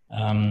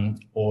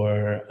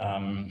 or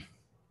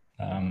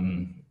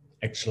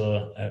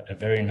a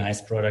very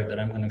nice product that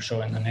I'm going to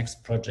show in the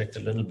next project a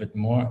little bit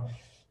more.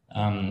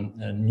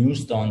 New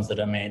stones that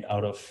are made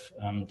out of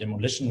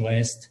demolition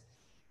waste.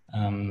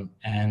 And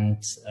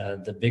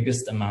the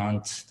biggest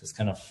amount, this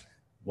kind of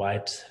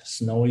white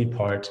snowy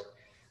part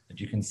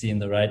that you can see in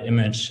the right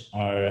image,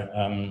 are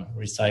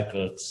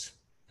recycled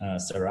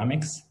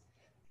ceramics.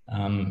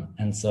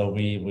 And so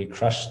we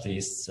crushed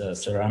these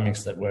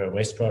ceramics that were a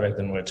waste product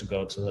and were to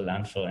go to the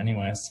landfill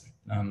anyways.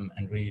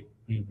 And we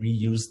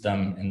reused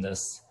them in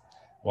this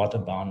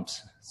water-bound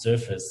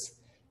surface,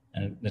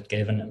 and that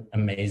gave an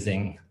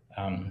amazing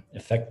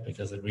effect,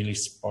 because it really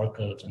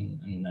sparkled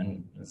and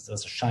it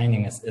was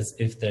shining as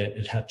if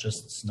it had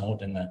just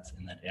snowed in that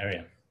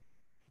area.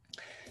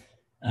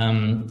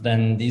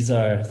 Then these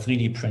are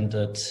 3D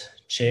printed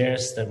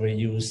chairs that were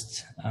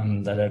used,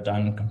 that are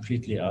done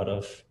completely out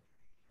of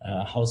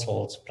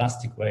household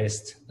plastic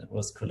waste that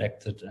was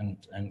collected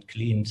and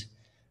cleaned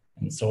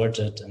and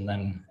sorted and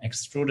then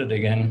extruded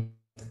again.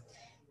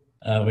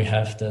 We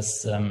have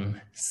this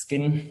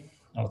skin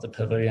of the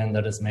pavilion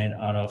that is made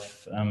out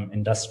of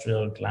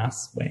industrial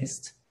glass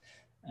waste.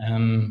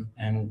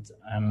 And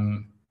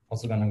I'm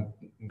also going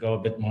to go a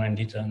bit more in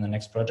detail in the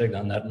next project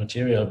on that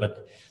material,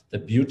 but the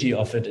beauty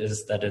of it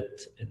is that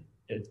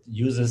it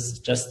uses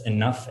just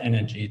enough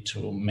energy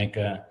to make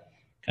a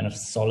kind of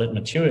solid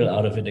material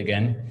out of it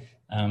again,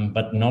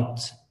 but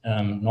not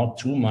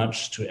too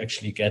much to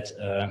actually get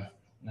a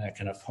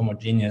kind of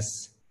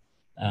homogeneous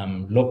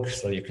look.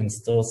 So you can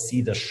still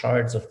see the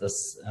shards of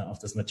this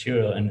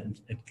material, and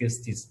it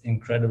gives this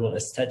incredible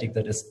aesthetic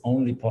that is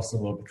only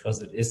possible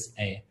because it is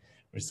a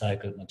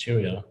recycled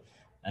material.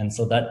 And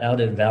so that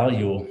added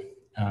value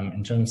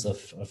in terms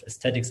of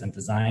aesthetics and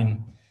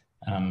design,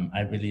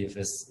 I believe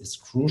is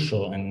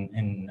crucial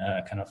in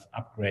kind of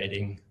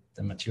upgrading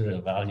the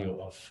material value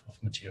of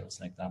materials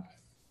like that.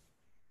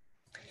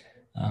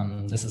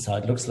 This is how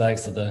it looks like.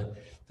 So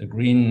the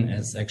green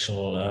is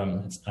actual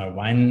it's our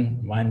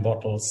wine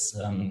bottles.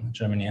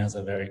 Germany has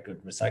a very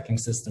good recycling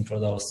system for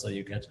those, so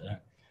you get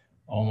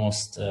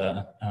almost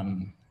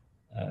kind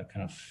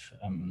of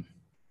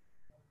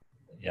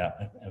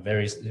a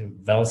very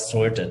well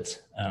sorted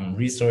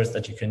resource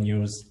that you can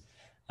use.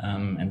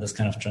 And this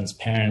kind of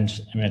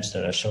transparent image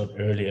that I showed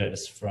earlier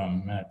is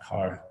from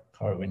car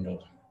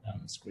window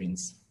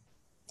screens.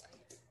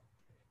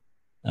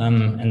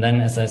 And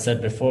then, as I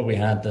said before, we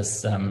had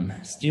this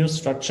steel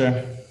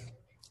structure,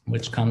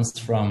 which comes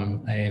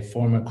from a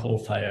former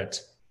coal-fired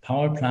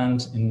power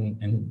plant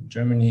in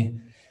Germany.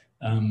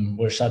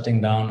 we're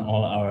shutting down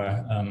all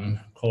our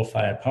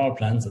coal-fired power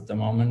plants at the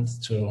moment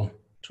to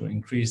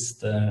increase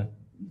the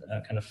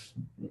kind of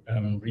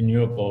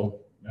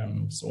renewable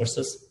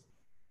sources.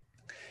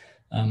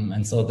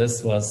 And so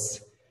this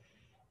was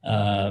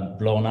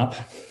blown up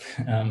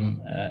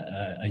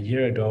a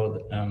year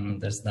ago.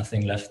 There's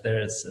nothing left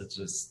there. It's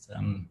just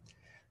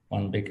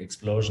one big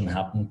explosion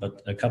happened.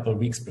 But a couple of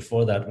weeks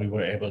before that, we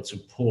were able to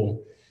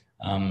pull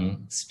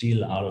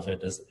steel out of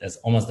it as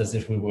almost as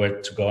if we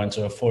were to go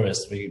into a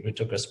forest. We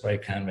took a spray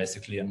can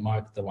basically and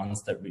marked the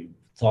ones that we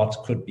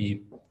thought could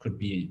be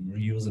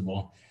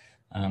reusable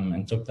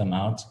and took them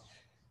out.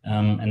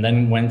 And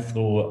then went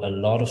through a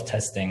lot of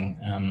testing,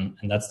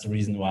 and that's the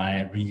reason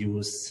why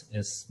reuse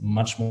is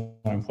much more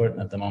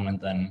important at the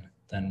moment than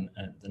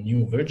the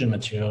new virgin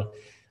material,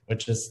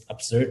 which is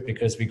absurd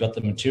because we got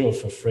the material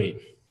for free,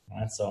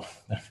 right? So,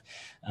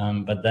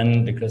 but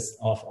then because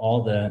of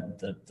all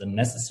the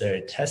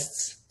necessary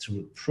tests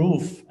to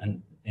prove,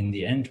 and in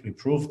the end we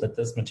proved that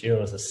this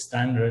material is a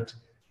standard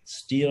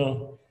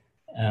steel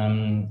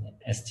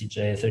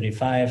STJ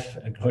 35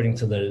 according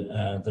to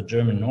the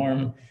German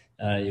norm.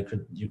 You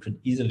could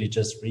easily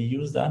just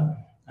reuse that,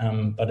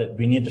 but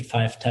we needed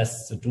 5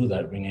 tests to do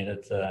that. We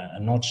needed a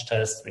notch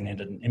test, we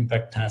needed an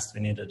impact test,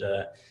 we needed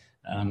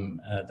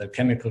the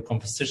chemical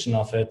composition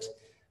of it,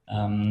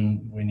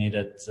 we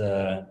needed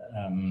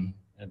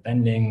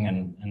bending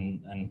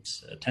and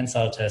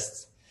tensile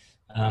tests,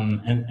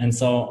 and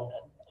so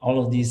all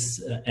of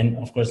these, and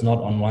of course not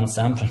on one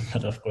sample,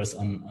 but of course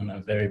on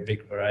a very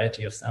big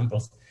variety of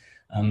samples,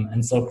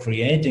 and so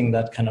creating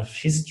that kind of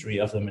history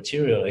of the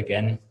material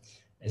again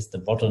is the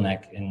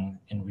bottleneck in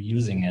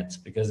reusing it,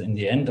 because in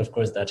the end, of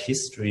course, that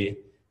history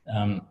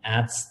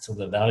adds to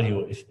the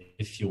value.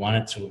 If you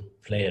wanted to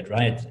play it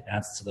right, it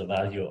adds to the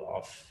value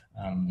of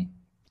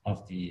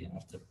the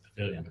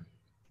pavilion.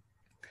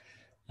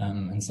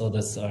 And so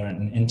this is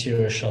an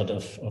interior shot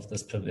of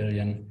this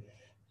pavilion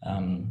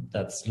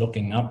that's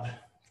looking up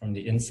from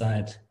the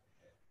inside,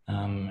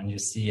 and you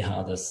see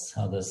how this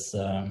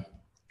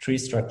tree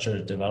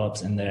structure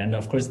develops in there. And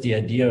of course, the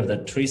idea of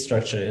that tree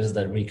structure is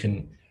that we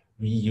can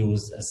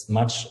reuse as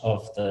much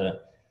of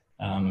the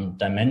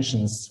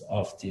dimensions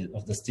of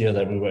the steel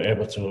that we were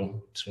able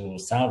to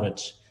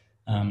salvage.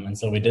 And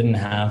so we didn't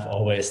have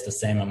always the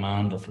same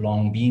amount of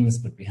long beams,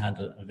 but we had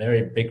a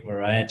very big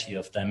variety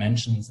of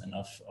dimensions and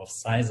of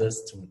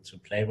sizes to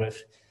play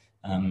with.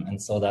 And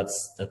so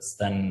that's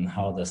then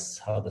how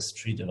this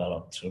tree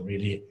developed, to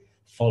really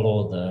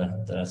follow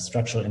the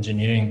structural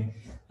engineering,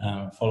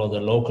 follow the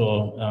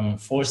local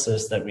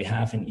forces that we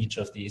have in each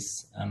of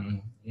these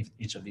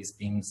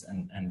beams,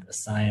 and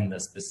assign the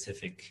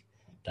specific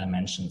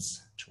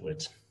dimensions to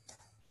it.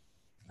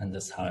 And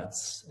this is how it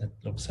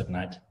looks at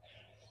night,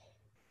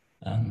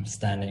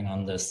 standing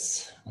on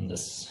this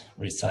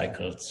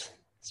recycled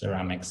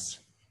ceramics.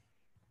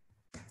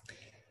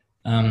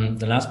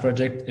 The last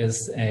project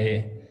is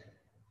a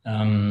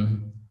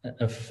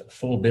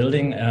full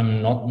building.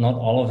 Not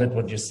all of it,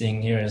 what you're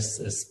seeing here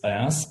is by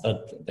us,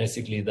 but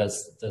basically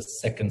that's the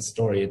second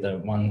story, the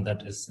one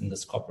that is in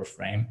this copper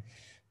frame.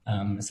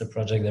 It's a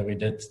project that we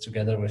did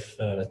together with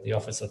the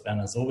Office of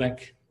Werner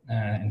Sobeck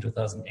in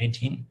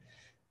 2018.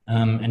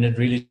 And it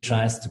really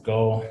tries to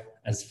go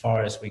as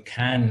far as we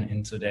can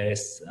in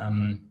today's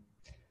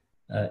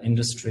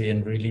industry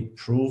and really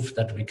prove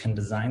that we can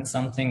design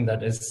something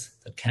that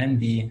can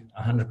be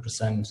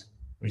 100%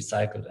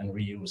 recycled and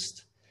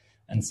reused.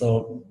 And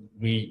so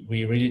we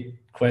really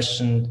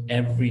questioned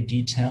every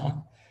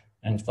detail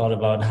and thought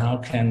about how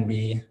can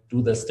we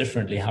do this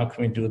differently? How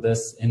can we do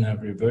this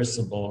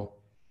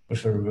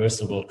with a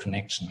reversible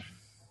connection?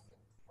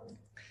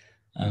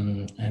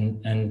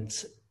 And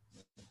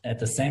at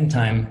the same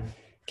time,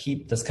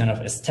 keep this kind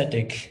of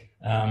aesthetic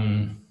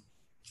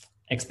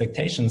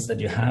expectations that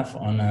you have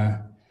on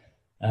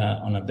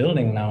a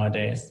building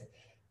nowadays,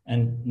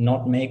 and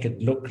not make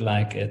it look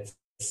like it's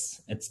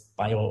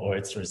bio or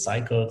it's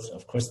recycled.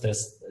 Of course,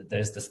 there's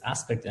this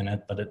aspect in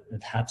it, but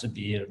it had to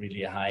be a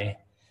really high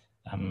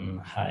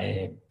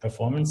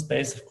performance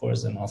space, of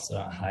course, and also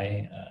a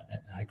high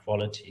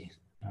quality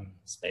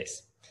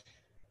space.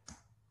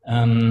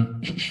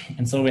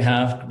 And so we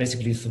have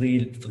basically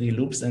three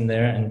loops in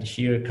there, and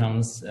here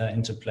comes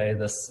into play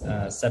this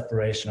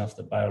separation of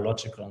the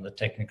biological and the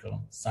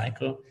technical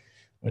cycle,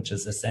 which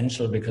is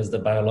essential because the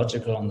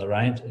biological on the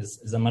right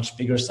is a much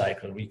bigger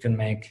cycle. We can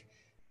make,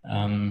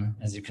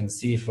 as you can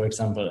see, for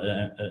example,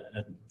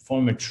 a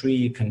former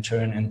tree can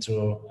turn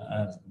into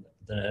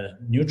the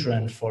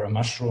nutrient for a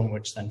mushroom,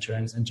 which then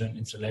turns into an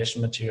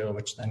insulation material,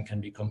 which then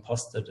can be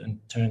composted and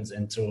turns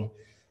into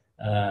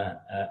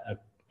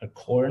a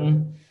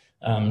corn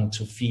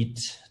to feed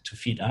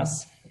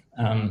us.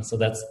 So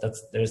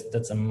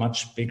that's a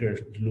much bigger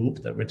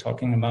loop that we're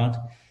talking about.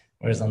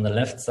 Whereas on the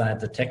left side,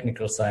 the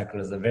technical cycle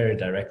is a very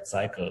direct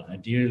cycle.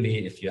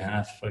 Ideally, if you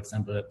have, for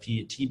example, a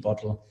PET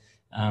bottle,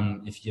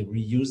 if you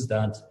reuse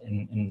that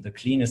in the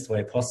cleanest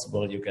way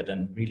possible, you get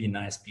a really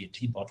nice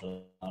PET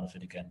bottle out of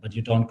it again. But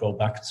you don't go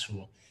back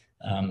to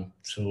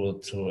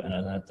to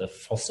the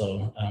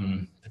fossil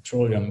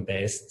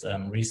petroleum-based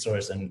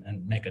resource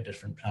and make a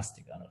different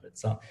plastic out of it.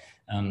 So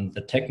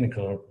the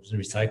technical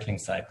recycling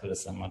cycle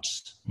is a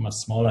much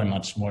smaller,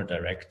 much more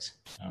direct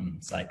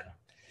cycle.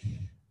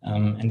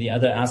 And the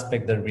other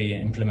aspect that we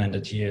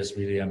implemented here is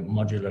really a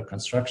modular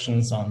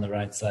construction. So on the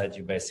right side,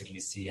 you basically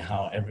see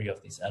how every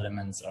of these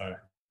elements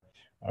are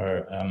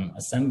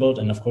assembled,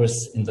 and of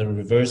course in the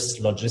reverse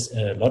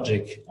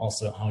logic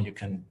also how you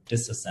can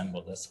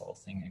disassemble this whole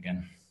thing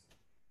again.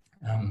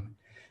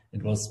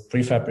 It was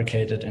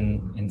prefabricated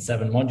in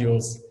 7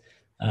 modules,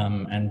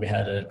 and we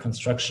had a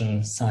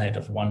construction site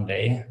of 1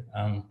 day,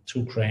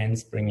 2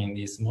 cranes bringing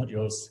these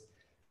modules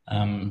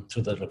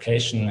to the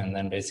location and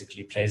then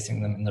basically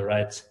placing them in the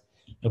right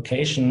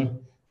location.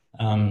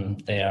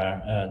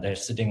 They're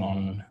sitting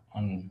on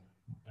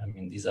I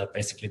mean, these are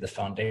basically the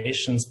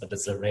foundations, but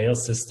it's a rail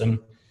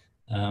system.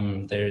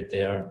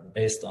 They are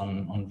based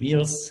on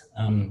wheels.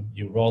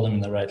 You roll them in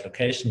the right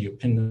location. You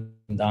pin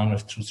them down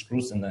with 2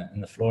 screws in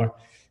the floor,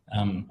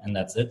 and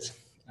that's it.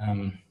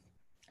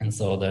 And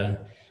so the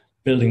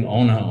building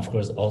owner, of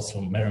course,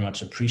 also very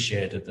much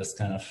appreciated this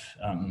kind of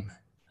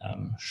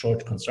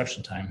short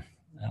construction time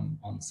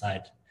on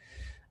site.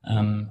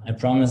 I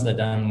promise that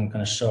I'm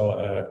going to show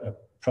a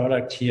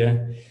product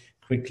here.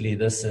 Quickly,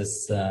 this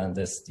is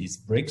these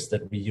bricks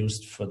that we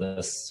used for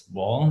this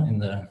wall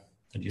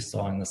that you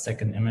saw in the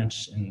second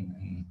image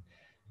in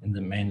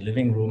the main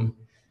living room.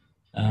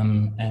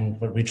 And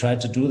what we tried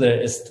to do there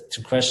is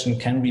to question,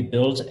 can we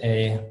build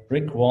a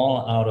brick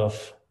wall out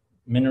of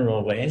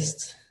mineral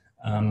waste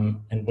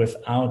and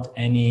without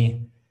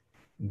any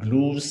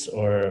glues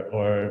or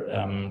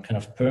kind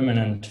of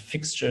permanent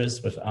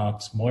fixtures,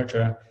 without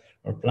mortar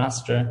or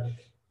plaster.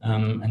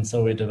 And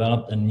so we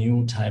developed a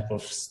new type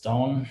of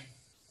stone,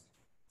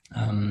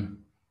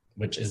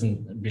 which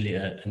isn't really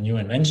a new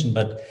invention,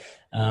 but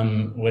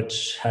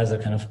which has a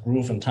kind of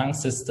groove and tongue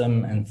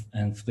system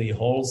and 3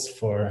 holes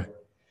for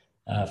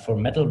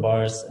metal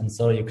bars. And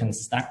so you can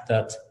stack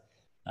that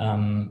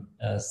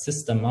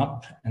system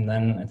up, and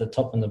then at the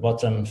top and the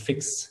bottom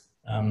fix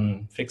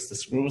the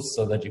screws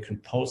so that you can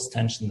post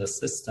tension the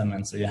system.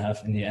 And so you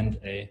have in the end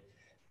a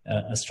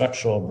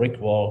structural brick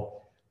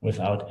wall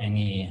without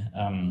any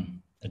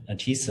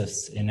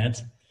adhesives in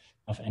it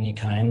of any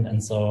kind.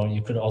 And so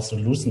you could also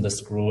loosen the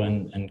screw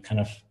and kind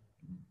of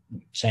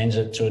change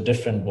it to a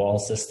different wall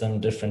system,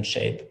 different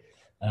shape,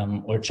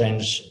 or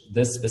change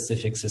this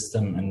specific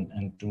system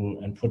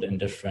and put in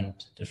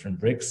different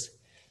bricks.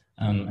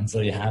 And so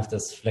you have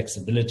this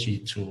flexibility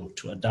to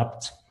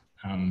adapt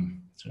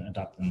in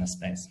the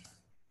space.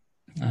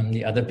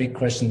 The other big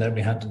question that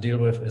we had to deal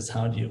with is,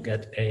 how do you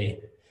get a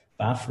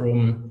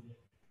bathroom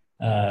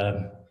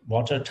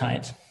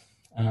watertight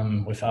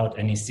without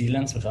any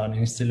sealants, without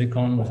any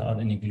silicone, without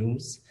any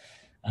glues?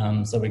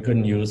 So we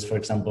couldn't use, for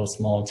example,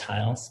 small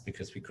tiles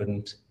because we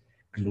couldn't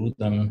glue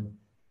them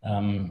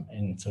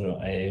into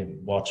a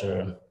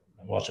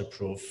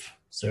waterproof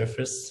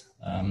surface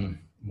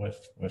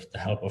with the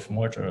help of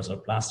mortars or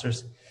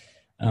plasters.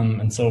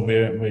 And so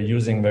we're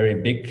using very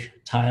big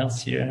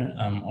tiles here,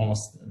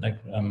 almost like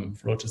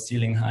floor to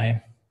ceiling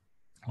high,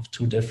 of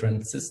 2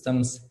 different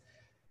systems.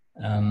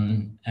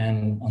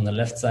 And on the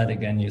left side,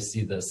 again, you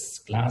see this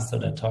glass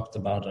that I talked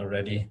about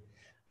already.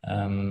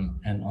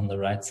 And on the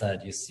right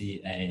side, you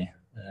see a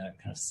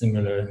kind of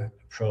similar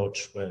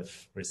approach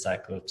with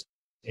recycled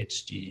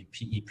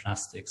HDPE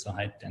plastic, so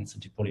high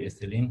density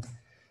polyethylene.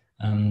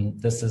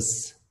 This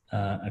is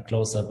a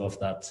close-up of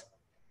that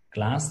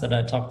glass that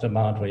I talked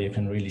about, where you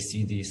can really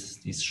see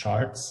these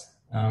shards.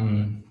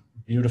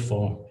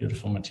 Beautiful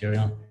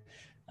material.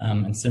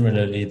 And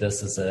similarly,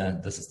 this is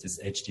this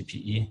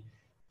HDPE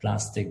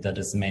plastic that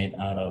is made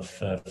out of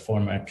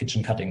former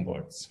kitchen cutting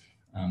boards,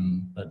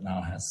 but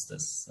now has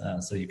this.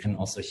 So you can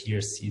also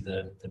here see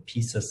the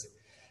pieces,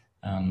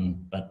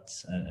 but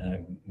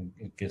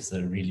it gives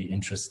a really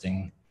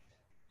interesting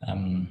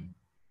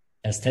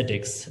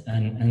aesthetics.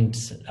 And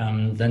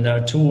then there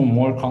are 2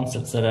 more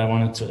concepts that I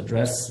wanted to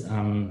address.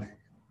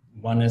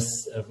 One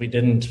is we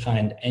didn't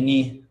find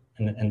any,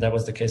 and that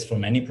was the case for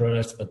many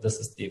products, but this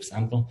is the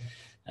example,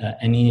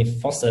 any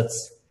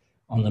faucets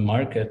on the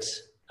market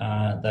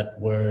that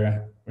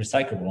were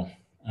recyclable,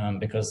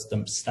 because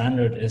the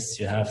standard is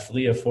you have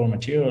 3 or 4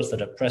 materials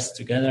that are pressed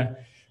together.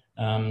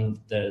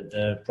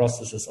 The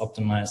process is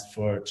optimized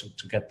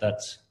to get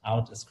that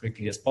out as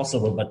quickly as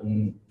possible, but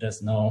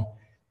there's no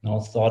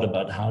thought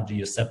about how do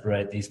you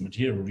separate these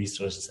material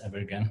resources ever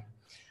again.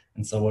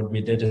 And so what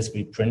we did is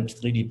we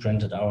 3D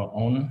printed our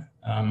own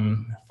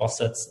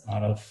faucets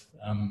out of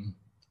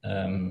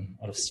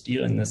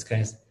steel in this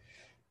case.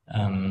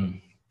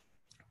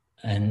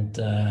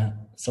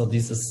 So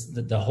this is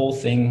the whole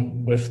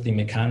thing with the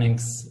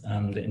mechanics,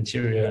 the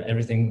interior,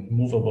 everything,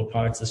 movable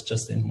parts is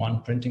just in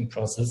one printing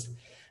process.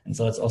 And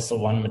so it's also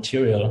one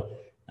material.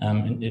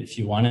 And if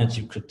you wanted,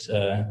 you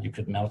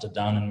could melt it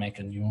down and make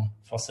a new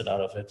faucet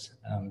out of it,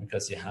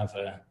 because you have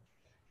a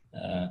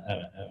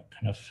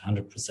kind of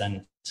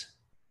 100%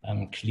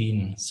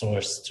 clean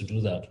source to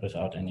do that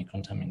without any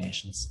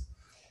contaminations.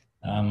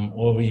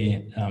 or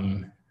we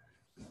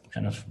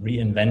kind of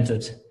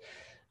reinvented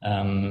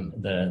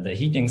the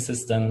heating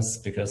systems,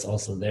 because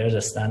also there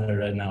the standard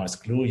right now is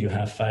glue. You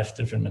have 5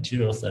 different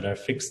materials that are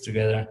fixed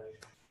together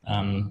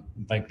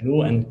by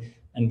glue,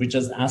 and we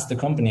just asked the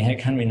company, hey,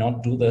 can we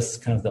not do this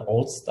kind of the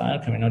old style?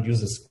 Can we not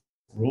use a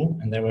screw?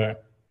 And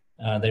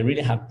they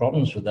really had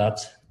problems with that,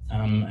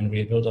 and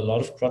we built a lot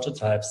of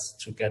prototypes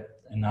to get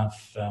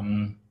enough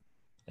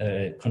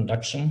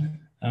conduction,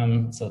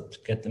 so to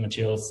get the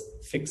materials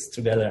fixed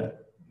together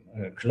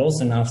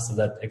close enough so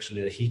that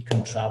actually the heat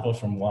can travel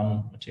from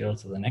one material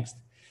to the next.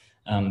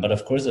 But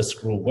of course, a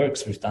screw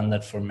works. We've done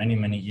that for many,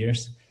 many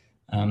years.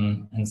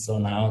 And so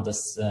now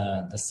this,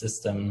 the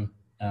system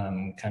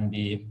can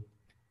be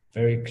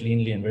very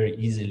cleanly and very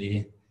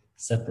easily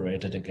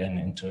separated again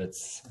into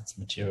its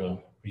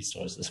material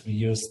resources. We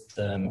used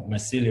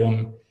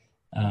mycelium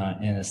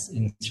as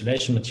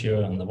insulation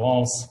material on the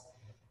walls.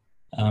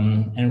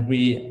 And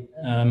we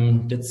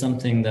did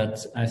something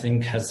that I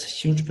think has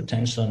huge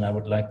potential, and I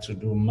would like to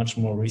do much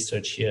more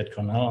research here at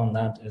Cornell on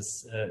that,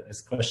 is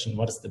question,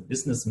 what is the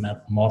business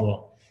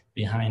model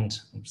behind,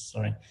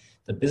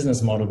 the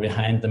business model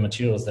behind the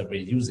materials that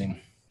we're using.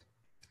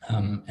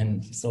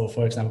 And so,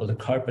 for example, the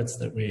carpets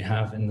that we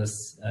have in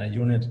this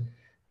unit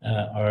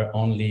are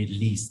only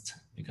leased,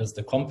 because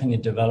the company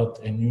developed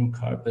a new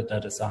carpet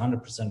that is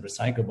 100%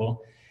 recyclable,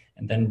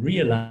 and then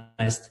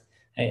realized,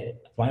 hey,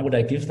 why would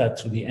I give that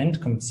to the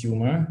end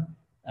consumer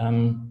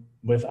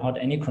without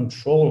any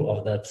control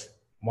of that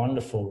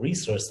wonderful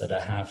resource that I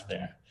have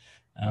there?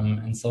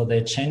 And so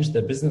they changed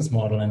their business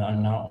model and are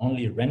now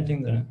only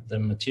renting the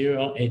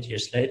material. 8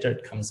 years later,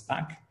 it comes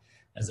back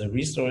as a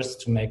resource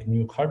to make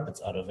new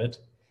carpets out of it.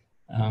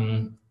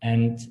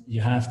 And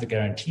you have the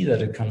guarantee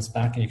that it comes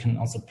back, and you can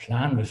also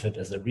plan with it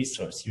as a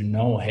resource. You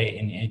know, hey,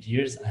 in 8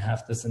 years, I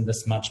have this and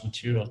this much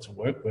material to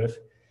work with.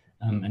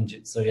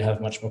 And so you have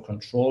much more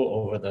control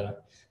over the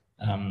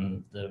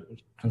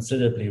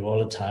considerably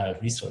volatile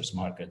resource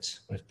market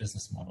with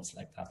business models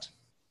like that.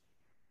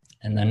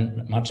 And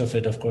then much of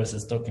it, of course,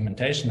 is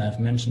documentation. I've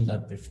mentioned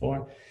that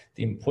before,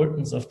 the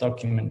importance of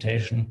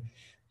documentation.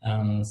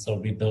 So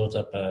we built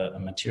up a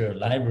material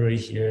library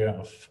here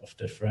of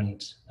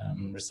different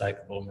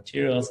recyclable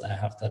materials. I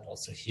have that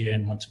also here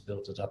and want to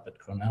build it up at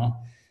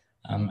Cornell.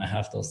 I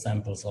have those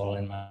samples all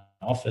in my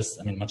office.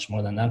 I mean, much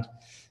more than that.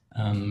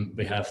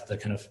 We have the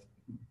kind of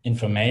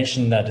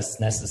information that is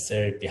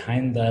necessary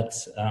behind that,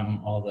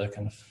 all the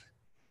kind of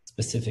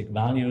specific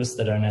values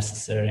that are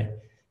necessary.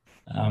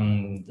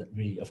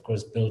 We, of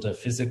course, built a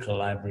physical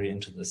library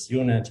into this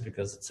unit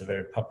because it's a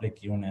very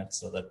public unit,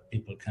 so that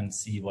people can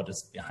see what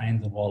is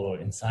behind the wall or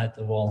inside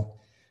the wall.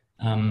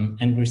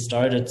 And we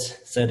started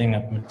setting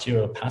up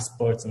material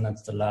passports, and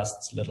that's the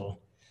last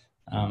little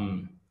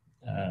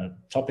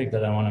topic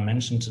that I want to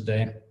mention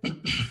today,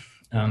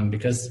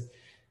 because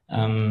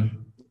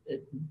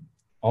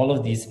all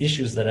of these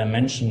issues that I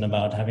mentioned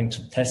about having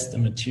to test the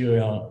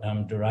material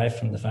derive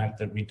from the fact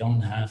that we don't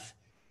have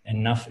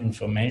enough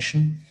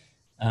information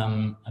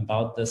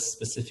about this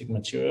specific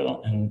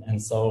material.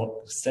 And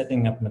so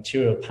setting up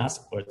material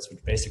passports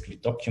would basically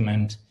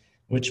document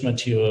which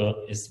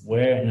material is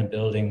where in a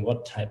building,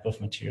 what type of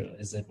material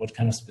is it, what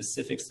kind of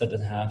specifics does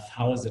it have,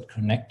 how is it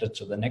connected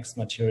to the next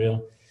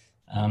material,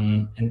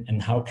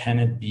 and how can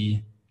it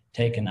be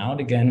taken out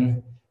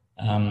again,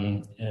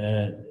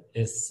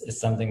 is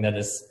something that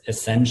is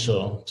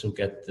essential to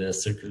get the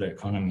circular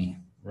economy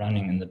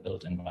running in the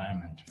built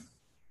environment.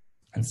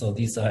 And so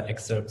these are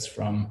excerpts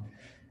from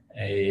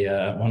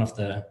one of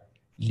the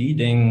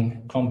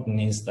leading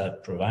companies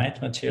that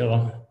provide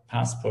material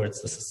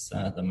passports. This is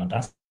the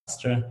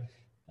Madastre,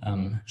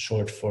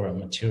 short for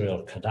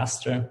material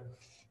cadastre.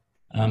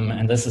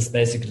 And this is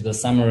basically the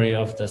summary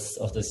of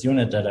this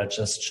unit that I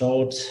just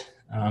showed.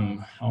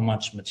 How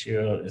much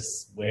material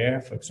is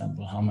where, for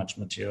example, how much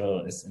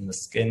material is in the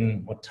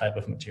skin, what type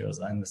of materials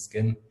are in the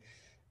skin.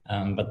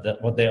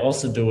 But what they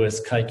also do is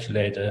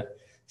calculate a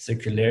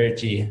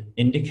circularity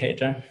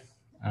indicator,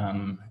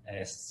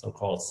 a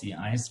so-called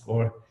CI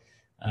score,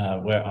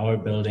 where our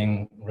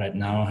building right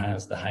now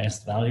has the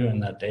highest value in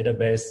that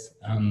database,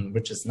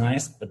 which is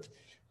nice. But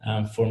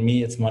for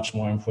me, it's much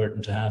more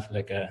important to have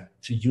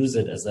to use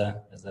it as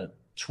a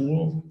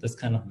tool, this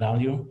kind of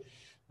value.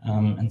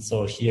 And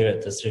so here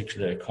at the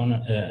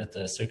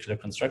Circular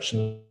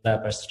Construction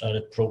Lab, I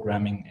started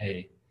programming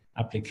a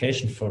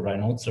application for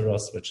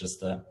Rhinoceros, which is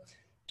the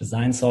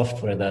design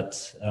software that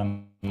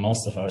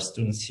most of our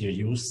students here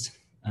use,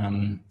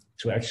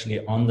 to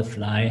actually on the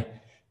fly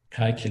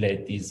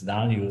calculate these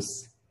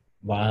values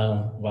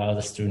while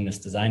the student is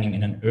designing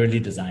in an early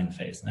design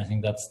phase. And I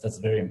think that's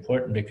very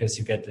important, because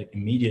you get the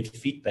immediate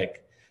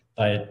feedback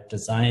by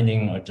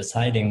designing or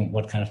deciding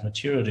what kind of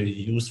material do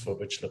you use for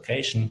which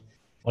location,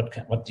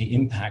 what the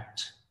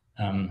impact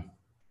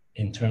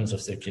in terms of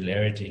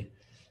circularity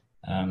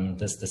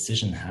this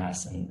decision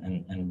has,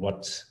 and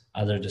what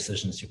other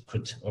decisions you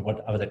could, or what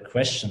other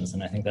questions,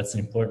 and I think that's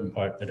an important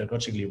part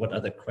pedagogically, what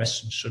other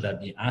questions should I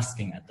be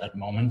asking at that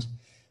moment?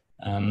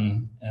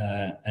 And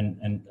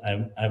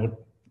I would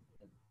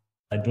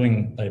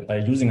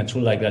by using a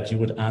tool like that, you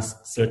would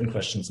ask certain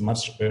questions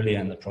much earlier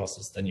in the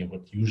process than you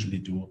would usually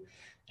do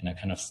in a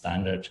kind of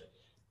standard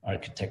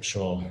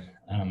architectural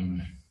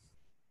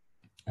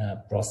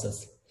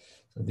process.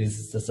 So this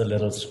is just a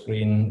little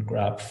screen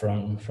grab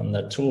from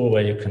that tool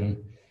where you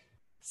can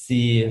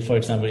see, for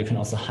example, you can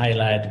also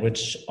highlight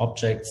which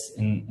objects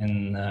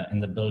in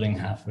the building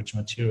have which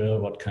material,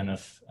 what kind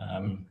of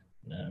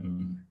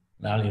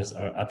values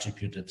are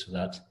attributed to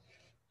that,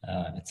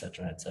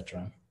 etc.,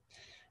 etc.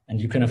 And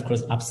you can, of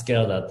course,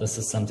 upscale that. This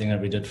is something that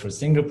we did for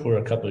Singapore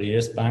a couple of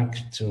years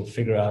back to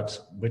figure out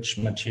which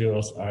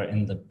materials are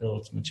in the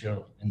built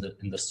material,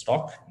 in the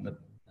stock, in the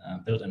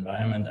built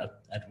environment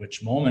at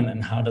which moment,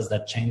 and how does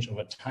that change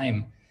over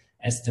time,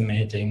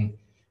 estimating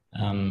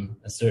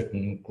a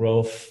certain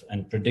growth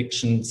and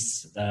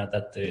predictions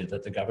that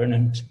the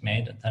government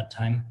made at that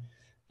time.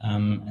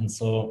 And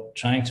so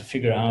trying to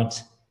figure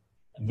out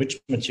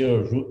which material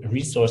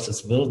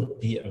resources will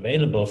be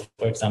available,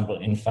 for example,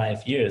 in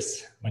 5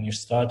 years when you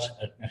start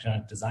a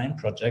design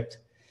project,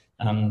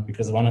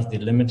 because one of the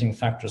limiting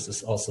factors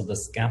is also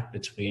this gap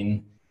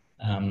between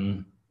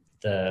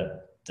the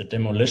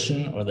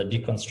demolition or the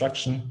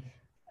deconstruction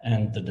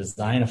and the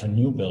design of a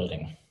new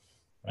building,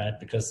 right?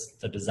 Because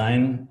the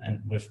design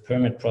and with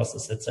permit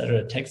process, etc.,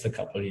 it takes a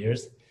couple of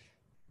years,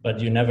 but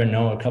you never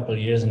know a couple of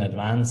years in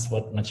advance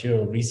what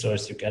material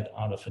resource you get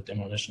out of a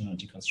demolition or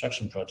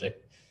deconstruction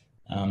project.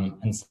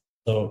 And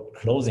so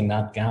closing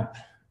that gap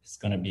is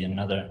going to be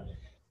another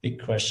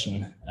big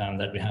question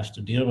that we have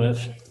to deal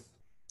with.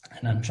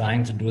 And I'm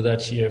trying to do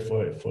that here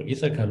for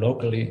Ithaca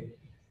locally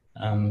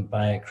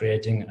by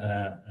creating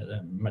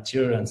a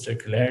material and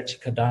circularity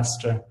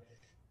cadastre,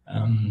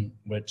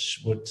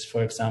 which would,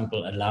 for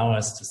example, allow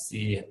us to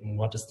see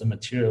what is the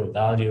material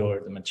value or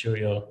the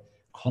material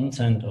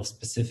content of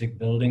specific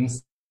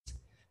buildings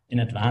in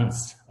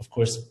advance. Of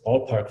course,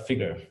 ballpark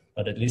figure,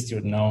 but at least you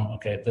would know,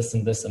 okay, this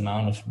and this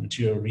amount of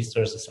material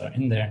resources are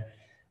in there.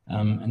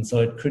 And so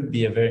it could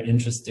be a very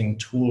interesting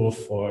tool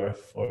for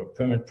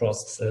permit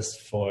processes,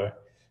 for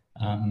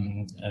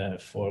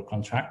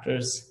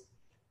contractors,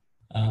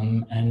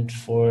 and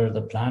for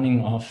the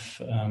planning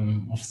of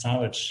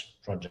salvage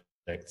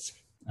projects.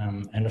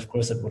 And of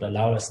course, it would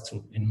allow us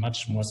to, in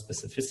much more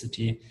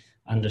specificity,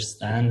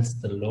 understand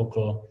the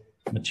local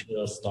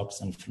material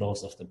stocks and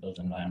flows of the built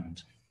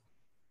environment.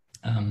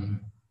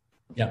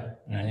 Yeah,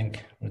 and I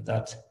think with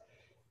that,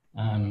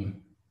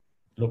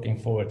 looking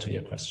forward to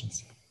your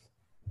questions.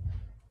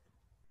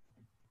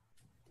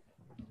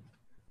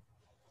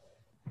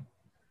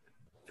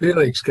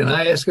 Felix, can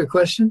I ask a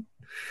question?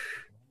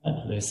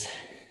 Please.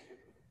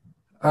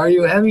 Are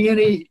you having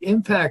any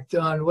impact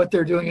on what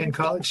they're doing in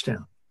College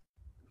Town?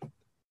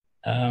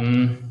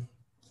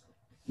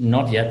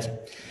 Not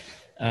yet,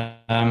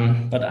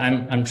 but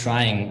I'm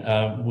trying.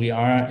 We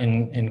are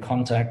in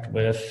contact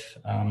with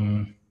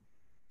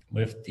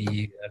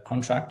the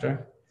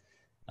contractor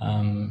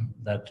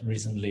that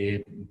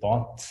recently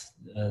bought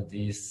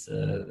these,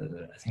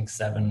 I think,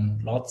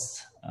 7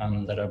 lots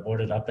that are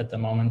boarded up at the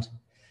moment.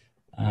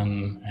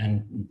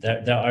 And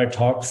there are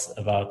talks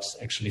about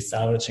actually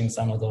salvaging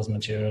some of those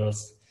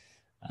materials,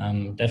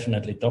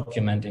 definitely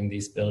documenting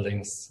these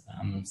buildings.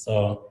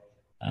 So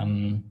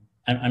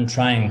I'm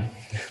trying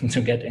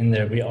to get in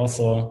there. We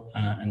also,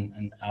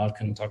 and Al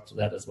can talk to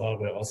that as well,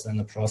 we're also in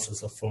the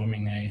process of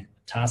forming a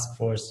task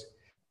force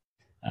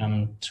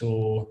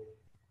to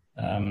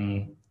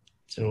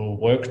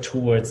work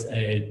towards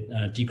a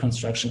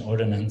deconstruction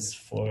ordinance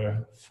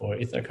for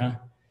Ithaca.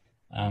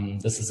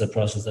 This is a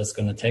process that's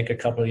going to take a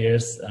couple of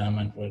years,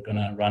 and we're going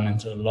to run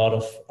into a lot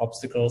of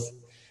obstacles.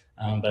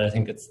 But I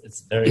think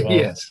it's very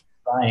well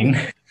trying,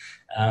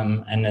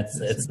 and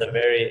it's a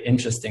very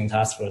interesting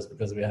task force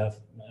because we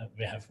have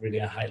really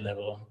a high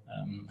level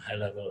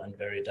and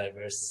very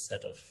diverse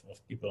set of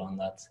people on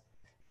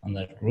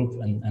that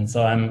group, and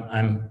so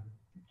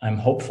I'm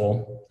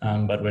hopeful,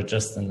 but we're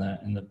just in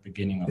the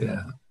beginning of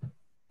that.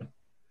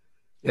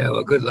 Yeah.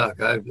 Well, good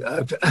luck.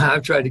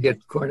 I've tried to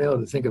get Cornell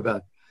to think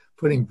about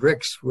putting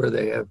bricks where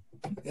they have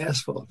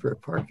asphalt for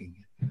parking.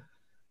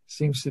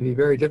 Seems to be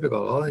very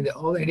difficult.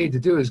 All they need to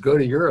do is go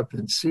to Europe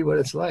and see what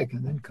it's like,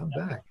 and then come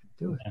back and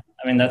do it.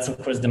 I mean, that's of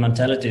course the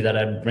mentality that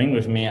I bring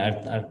with me.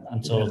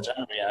 Until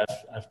January,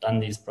 I've done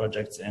these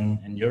projects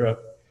in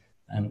Europe,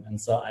 and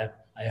so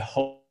I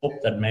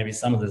hope that maybe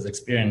some of this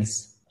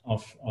experience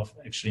of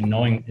actually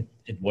knowing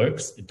it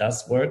works, it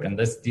does work, and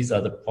these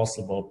are the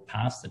possible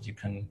paths that you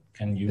can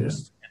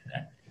use to get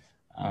there,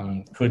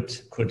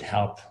 could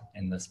help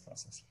in this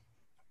process.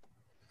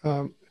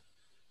 Can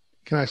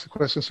I ask a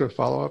question, sort of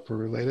follow up or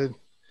related?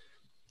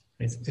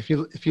 Please. If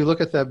you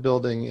look at that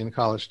building in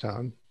College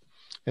Town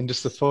and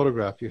just the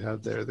photograph you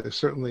have there, there's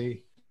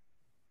certainly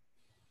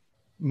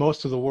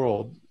most of the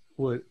world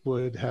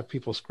would have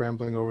people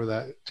scrambling over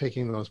that,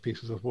 taking those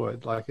pieces of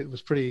wood. Like it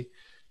was pretty,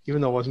 even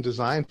though it wasn't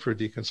designed for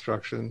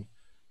deconstruction,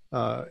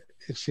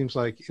 it seems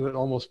like it would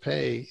almost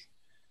pay,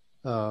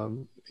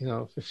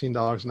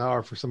 $15 an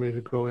hour for somebody to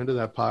go into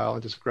that pile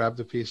and just grab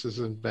the pieces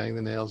and bang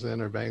the nails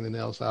in or bang the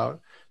nails out.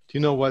 Do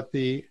you know what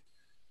the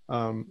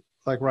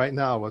like right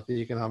now, what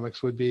the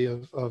economics would be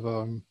of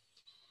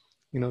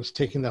you know,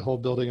 taking that whole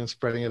building and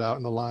spreading it out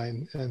in a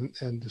line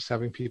and just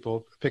having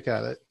people pick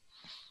at it.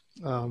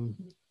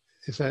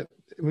 Is that,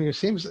 I mean, it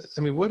seems,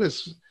 I mean, wood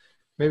is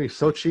maybe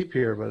so cheap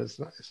here, but it's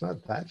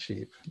not that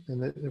cheap.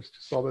 And it's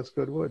just all this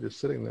good wood just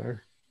sitting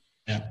there.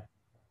 Yeah.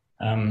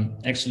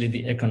 Actually,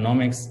 the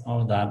economics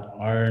of that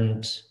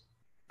aren't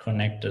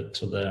connected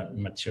to the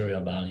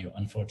material value,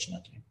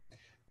 unfortunately.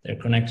 They're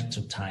connected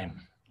to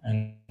time.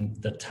 And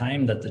the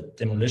time that the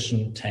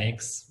demolition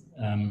takes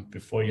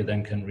before you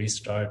then can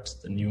restart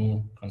the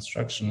new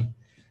construction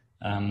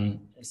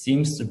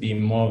seems to be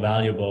more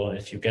valuable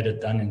if you get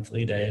it done in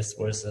 3 days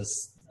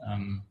versus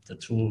the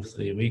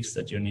 2-3 weeks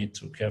that you need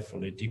to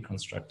carefully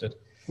deconstruct it.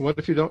 What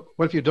if you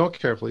don't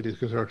carefully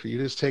deconstruct it? You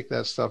just take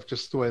that stuff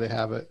just the way they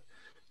have it,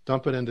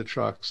 dump it into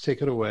trucks,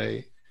 take it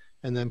away,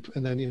 and then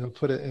you know,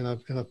 put it in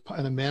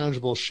a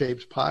manageable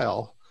shaped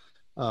pile,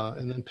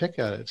 and then pick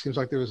at it. It seems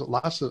like there was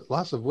lots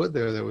of wood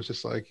there that was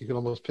just like you could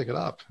almost pick it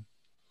up.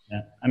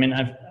 Yeah, I mean,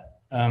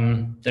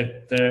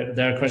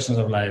 there are questions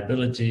of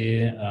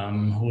liability,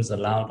 who's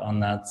allowed on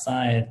that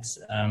site.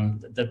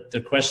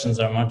 The questions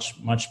are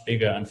much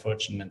bigger,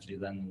 unfortunately,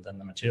 than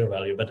the material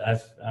value. But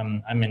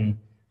I'm in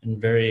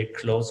very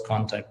close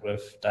contact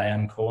with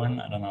Diane Cohen.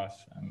 I don't know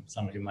if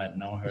some of you might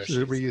know her. She's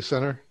the Reuse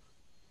Center.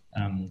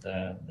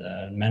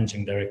 The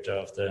managing director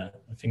of the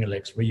Finger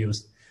Lakes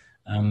Reuse.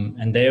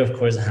 And they, of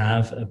course,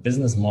 have a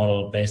business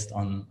model based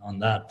on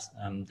that.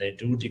 They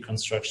do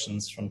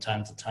deconstructions from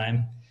time to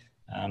time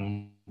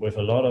with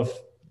a lot of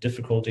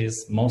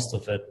difficulties, most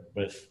of it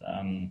with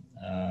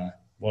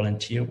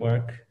volunteer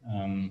work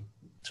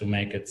to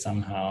make it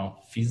somehow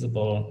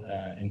feasible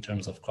in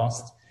terms of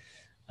cost.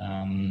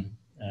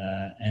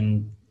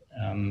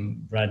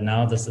 Right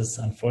now, this is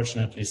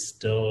unfortunately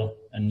still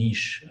a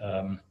niche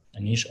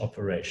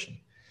operation.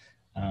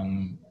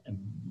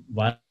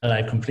 While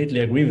I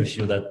completely agree with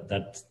you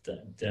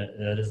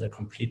that is a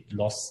complete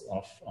loss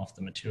of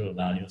the material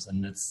values,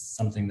 and it's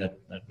something that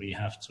we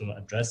have to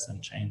address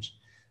and change,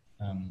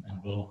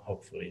 and will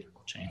hopefully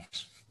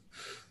change.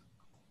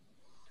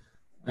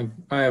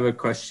 I have a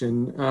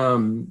question.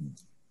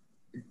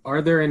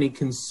 Are there any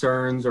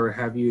concerns, or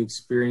have you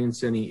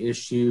experienced any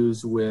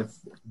issues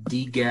with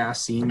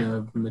degassing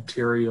of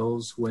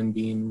materials when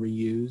being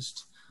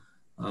reused?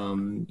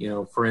 You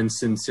know, for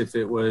instance, if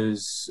it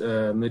was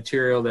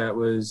material that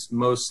was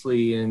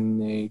mostly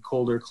in a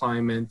colder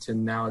climate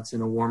and now it's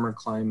in a warmer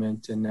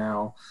climate, and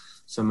now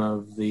some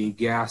of the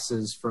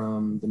gases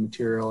from the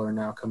material are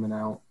now coming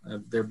out,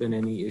 have there been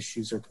any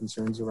issues or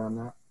concerns around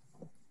that?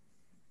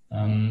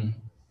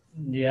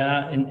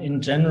 Yeah,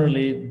 in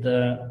generally,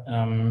 the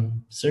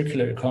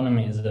circular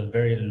economy is a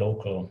very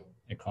local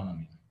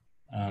economy.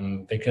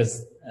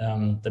 Because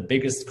the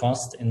biggest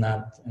cost in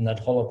that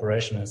whole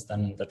operation is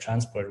then the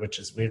transport, which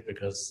is weird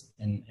because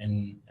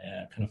in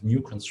kind of new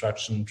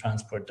construction,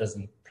 transport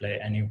doesn't play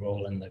any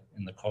role in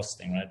the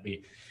costing, right?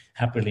 We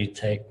happily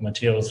take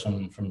materials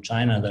from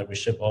China that we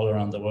ship all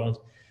around the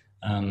world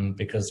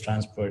because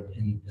transport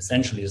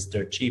essentially is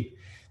dirt cheap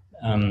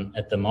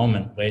at the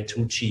moment, way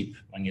too cheap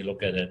when you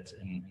look at it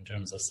in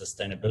terms of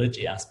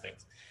sustainability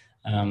aspects.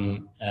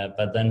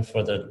 But then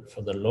for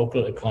the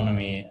local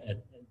economy,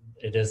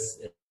 it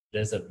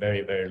is a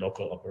very, very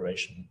local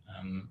operation,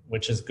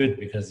 which is good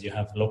because you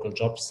have local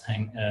jobs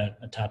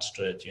attached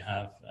to it. You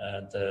have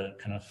the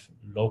kind of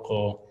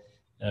local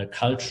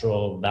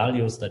cultural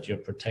values that you're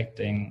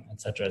protecting,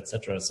 et cetera, et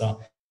cetera. So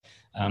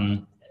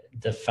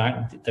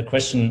the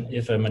question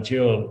if a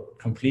material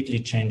completely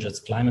changes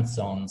climate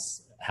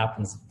zones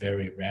happens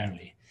very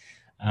rarely.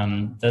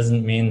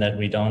 Doesn't mean that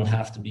we don't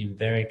have to be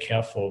very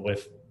careful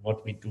with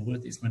what we do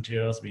with these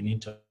materials. We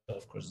need to,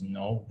 of course,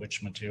 know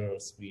which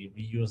materials we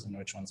reuse and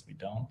which ones we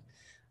don't.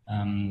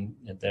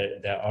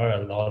 There are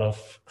a lot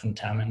of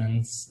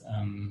contaminants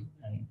and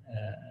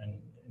in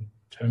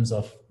terms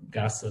of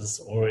gases,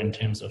 or in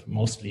terms of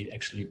mostly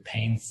actually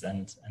paints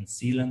and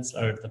sealants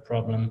are the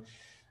problem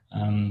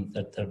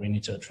that we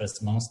need to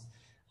address most.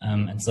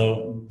 And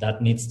so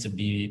that needs to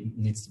be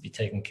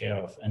taken care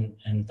of,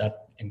 and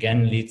that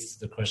again leads to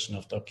the question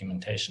of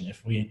documentation.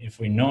 If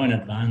we know in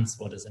advance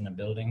what is in a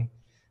building,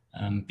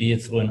 be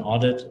it through an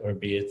audit or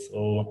be it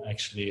through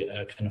actually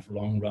a kind of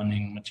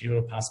long-running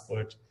material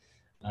passport,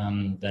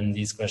 then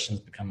these questions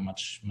become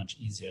much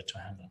easier to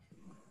handle.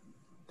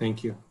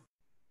 Thank you.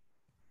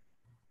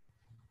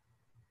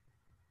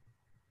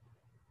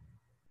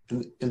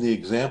 In the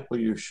example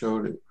you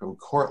showed from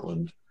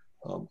Cortland,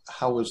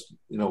 how was,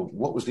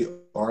 what was the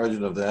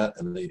origin of that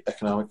and the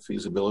economic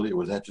feasibility? Or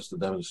was that just a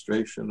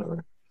demonstration,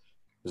 or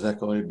is that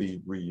going to be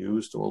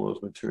reused, all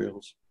those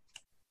materials?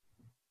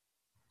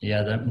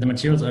 Yeah, the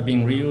materials are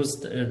being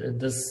reused.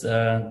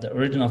 The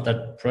origin of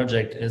that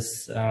project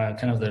is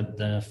kind of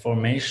the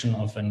formation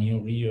of a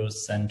new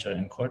reuse center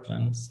in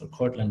Cortland. So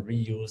Cortland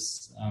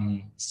Reuse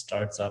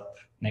starts up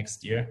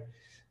next year.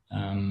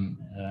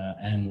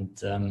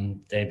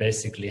 They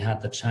basically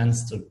had the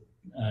chance to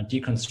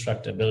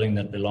deconstruct a building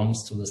that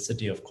belongs to the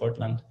city of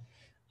Cortland.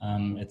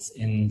 It's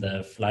in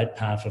the flight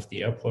path of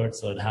the airport,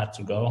 so it had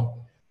to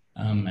go.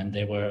 and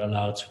they were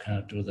allowed to kind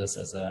of do this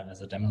as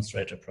a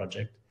demonstrator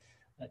project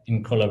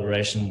in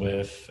collaboration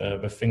with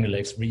Finger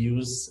Lakes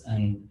Reuse,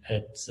 and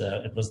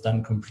it was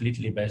done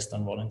completely based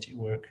on volunteer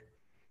work,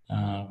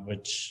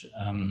 which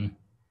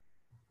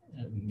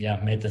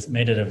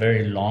made it a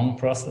very long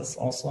process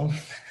also.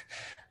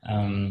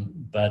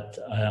 But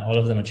all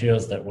of the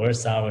materials that were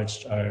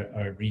salvaged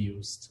are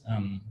reused.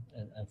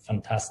 A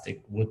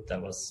fantastic wood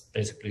that was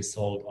basically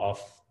sold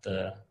off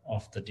the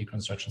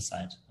deconstruction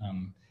site.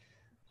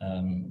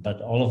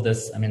 But all of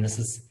this, I mean, this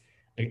is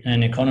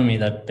an economy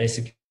that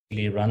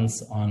basically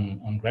runs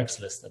on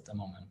Craigslist at the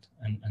moment,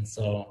 and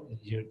so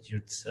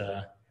you'd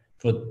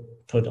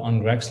put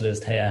on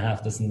Craigslist, hey, I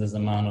have this and this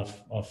amount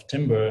of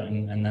timber,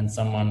 and then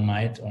someone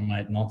might or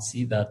might not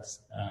see that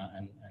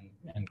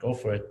and go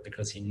for it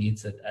because he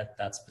needs it at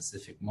that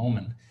specific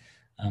moment.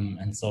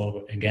 And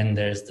so again,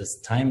 there's this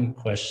time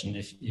question.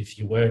 If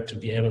you were to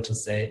be able to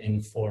say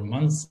in 4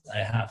 months, I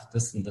have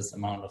this and this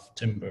amount of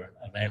timber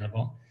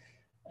available,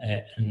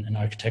 an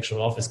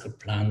architectural office could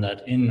plan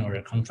that in, or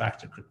a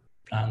contractor could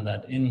plan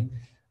that in,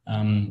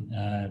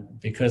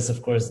 because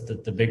of course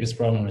the biggest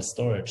problem is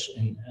storage.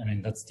 I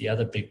mean, that's the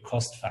other big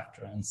cost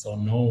factor. And so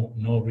no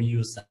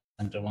reuse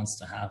center wants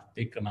to have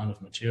big amount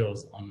of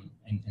materials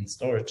in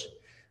storage,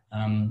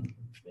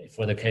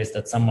 for the case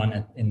that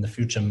someone in the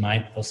future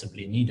might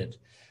possibly need it.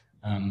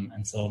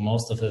 And so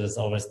most of it is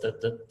always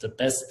the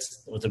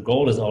best, or the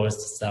goal is always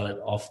to sell it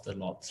off the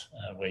lot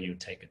where you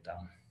take it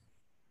down.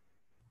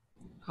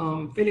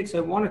 Felix, I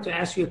wanted to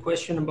ask you a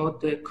question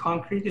about the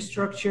concrete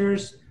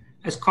structures,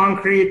 as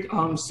concrete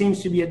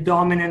seems to be a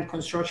dominant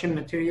construction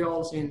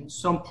materials in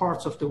some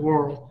parts of the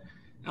world,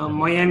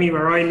 Miami,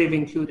 where I live,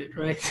 included,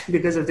 right?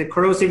 Because of the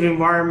corrosive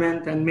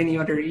environment and many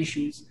other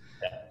issues.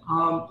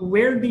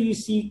 Where do you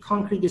see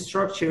concrete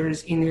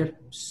structures in a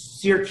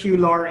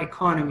circular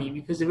economy?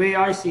 Because the way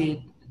I see it,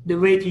 the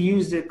way to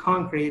use the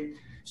concrete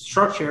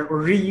structure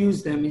or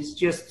reuse them is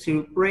just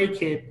to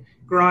break it,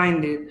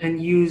 grind it,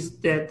 and use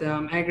that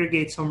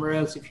aggregate somewhere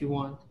else if you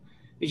want.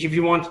 Which if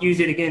you want to use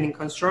it again in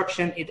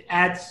construction, it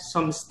adds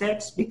some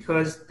steps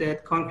because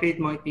that concrete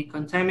might be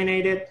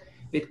contaminated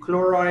with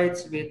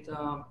chlorides, with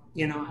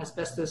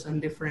asbestos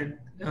and different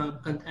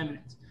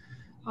contaminants.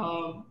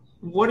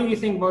 What do you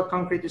think about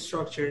concrete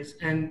structures?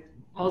 And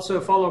also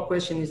a follow-up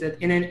question is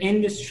that in an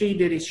industry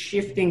that is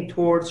shifting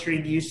towards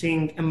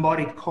reducing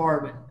embodied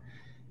carbon,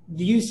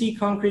 do you see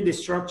concrete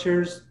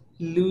structures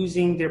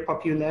losing their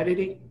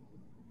popularity?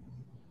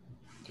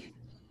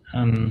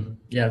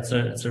 Yeah,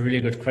 it's a really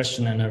good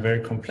question and a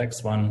very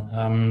complex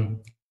one.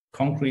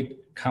 Concrete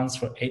counts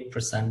for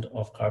 8%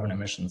 of carbon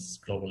emissions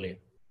globally.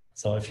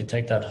 So if you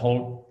take that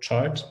whole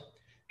chart,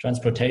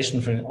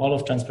 all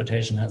of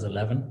transportation has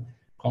 11,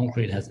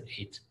 concrete has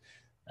 8.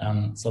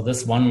 So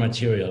this one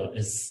material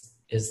is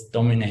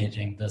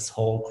dominating this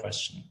whole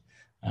question.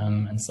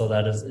 And so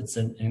it's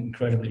an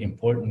incredibly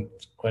important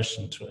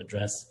question to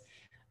address.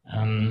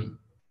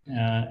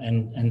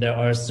 And there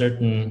are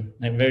certain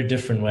very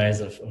different ways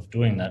of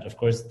doing that. Of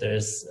course,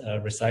 there's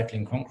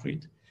recycling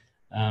concrete,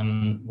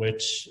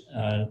 which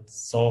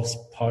solves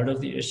part of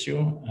the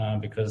issue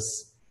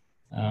because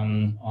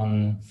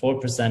on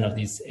 4% of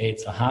these 8,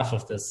 so half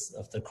of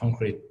the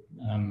concrete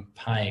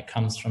pie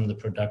comes from the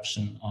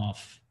production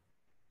of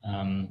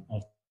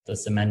the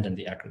cement and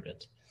the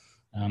aggregate.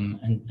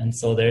 And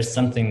so there's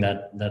something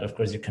that of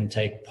course you can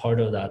take part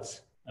of that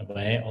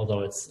away,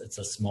 although it's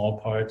a small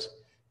part.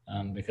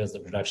 Because the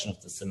production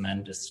of the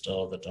cement is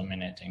still the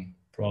dominating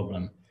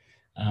problem.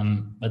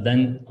 But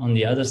then on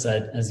the other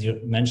side, as you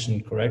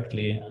mentioned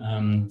correctly,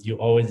 you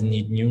always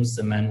need new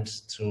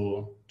cement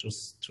to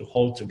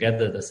hold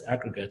together this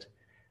aggregate.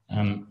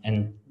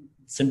 And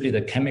simply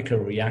the chemical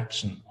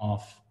reaction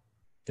of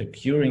the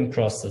curing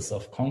process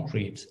of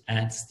concrete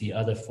adds the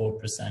other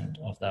 4%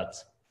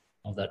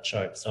 of that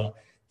chart. So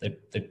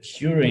the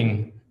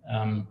curing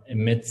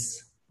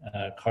emits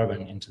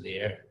carbon into the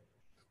air.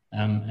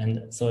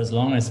 And so as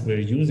long as we're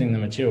using the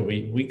material,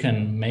 we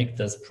can make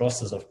this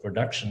process of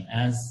production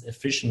as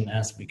efficient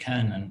as we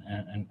can.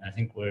 And I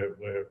think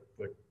we're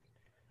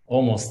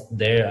almost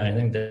there. I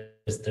think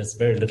there's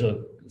very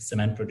little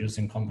cement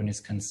producing companies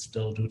can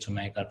still do to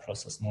make that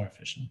process more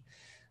efficient.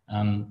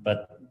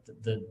 But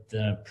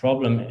the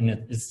problem in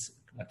it is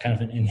kind of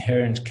an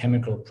inherent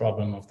chemical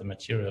problem of the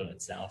material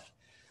itself.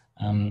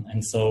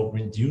 And so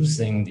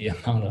reducing the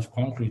amount of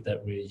concrete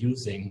that we're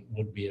using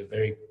would be a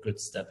very good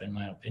step, in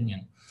my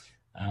opinion,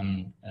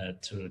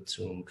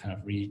 to kind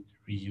of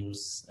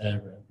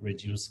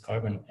reduce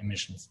carbon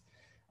emissions.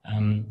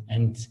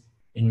 And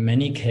in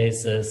many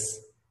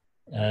cases,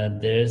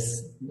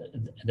 there's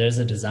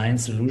a design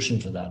solution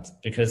to that,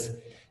 because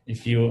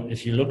if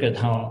you look at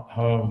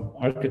how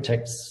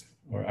architects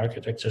or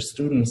architecture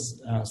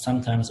students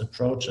sometimes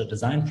approach a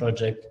design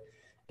project,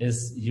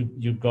 is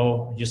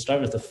you start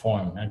with the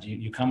form and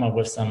you come up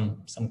with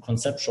some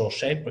conceptual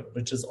shape,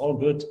 which is all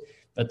good.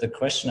 But the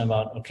question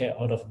about, okay,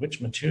 out of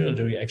which material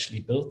do we actually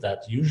build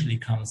that usually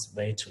comes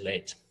way too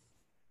late.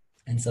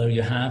 And so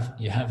you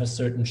have a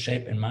certain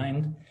shape in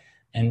mind,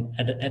 And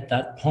at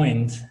that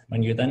point,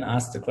 when you then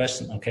ask the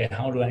question, okay,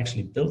 how do I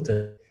actually build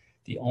it?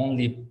 The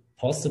only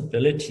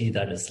possibility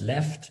that is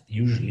left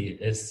usually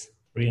is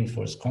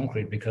reinforced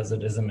concrete, because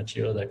it is a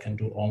material that can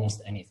do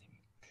almost anything.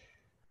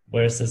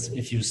 Whereas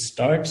if you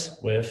start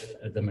with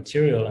the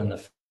material in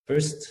the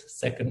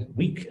second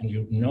week, and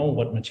you know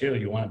what material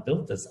you want to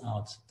build this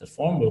out, the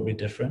form will be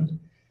different,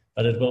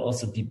 but it will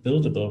also be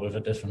buildable with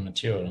a different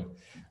material.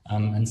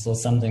 And so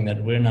something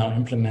that we're now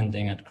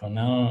implementing at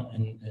Cornell,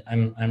 and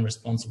I'm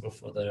responsible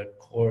for the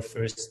core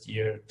first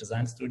year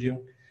design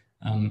studio,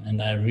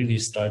 and I really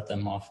start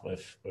them off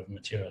with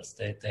materials.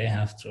 They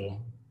have to,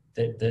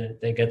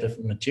 they get the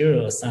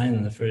material assigned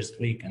in the first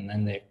week, and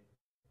then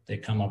they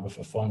come up with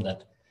a form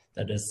that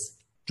is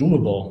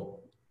doable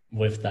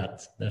with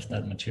that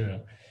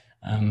material.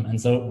 And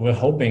so we're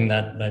hoping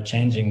that by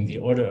changing the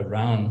order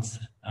around,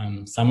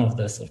 some of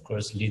this, of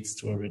course, leads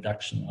to a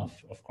reduction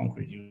of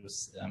concrete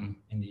use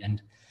in the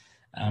end.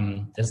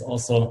 There's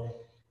also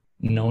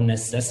no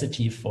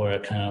necessity for a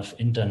kind of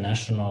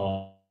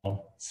international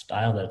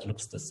style that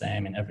looks the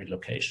same in every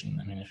location.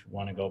 I mean, if you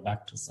want to go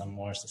back to some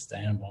more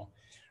sustainable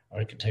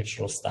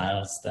architectural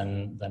styles,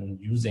 then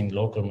using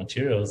local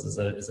materials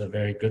is a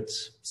very good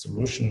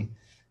solution.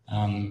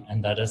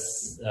 And that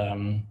is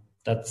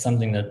that's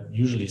something that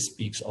usually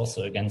speaks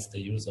also against the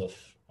use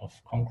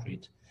of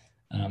concrete,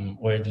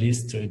 or at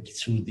least to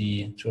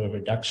a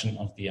reduction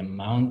of the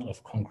amount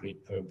of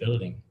concrete per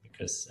building.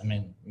 Because I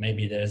mean,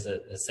 maybe there's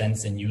a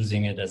sense in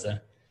using it as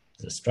a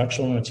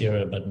structural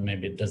material, but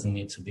maybe it doesn't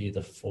need to be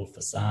the full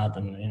facade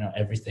and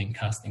everything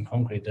cast in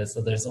concrete.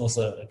 So there's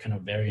also a kind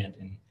of variant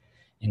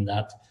in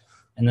that.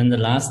 And then the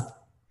last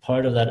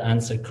part of that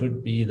answer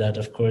could be that,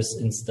 of course,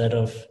 instead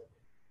of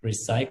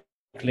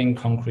recycling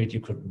concrete, you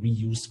could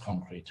reuse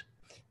concrete.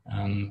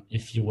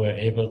 If you were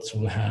able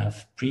to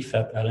have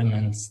prefab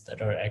elements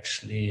that are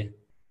actually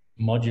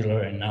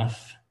modular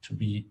enough to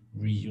be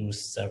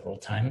reused several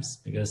times,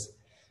 because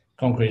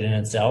concrete in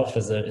itself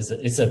is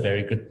a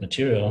very good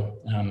material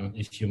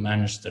if you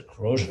manage the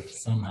corrosion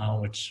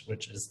somehow,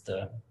 which is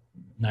the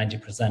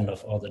 90%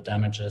 of all the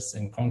damages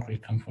in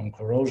concrete come from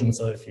corrosion.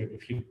 So if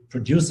you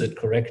produce it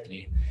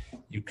correctly,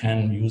 you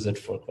can use it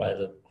for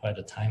quite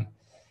a time.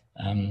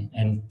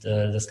 And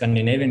the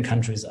Scandinavian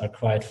countries are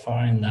quite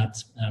far in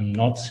that,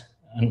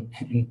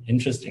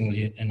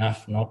 interestingly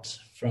enough, not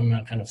from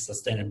a kind of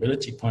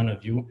sustainability point of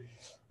view,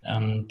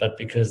 but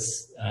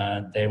because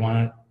they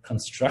want to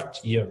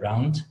construct year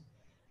round,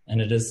 and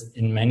it is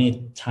in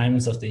many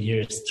times of the year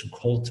it's too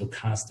cold to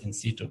cast in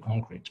situ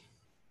concrete.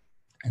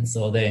 And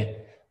so they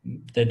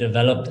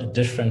developed a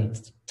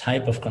different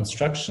type of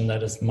construction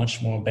that is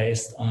much more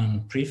based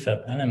on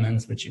prefab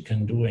elements, which you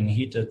can do in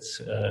heated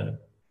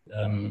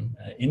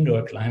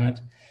indoor climate,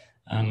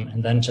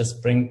 and then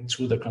just bring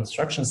to the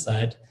construction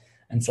site.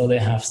 And so they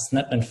have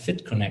snap and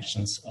fit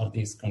connections of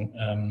these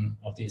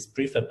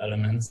prefab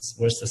elements,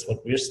 versus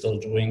what we're still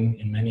doing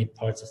in many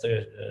parts of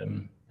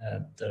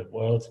the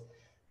world,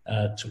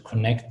 to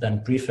connect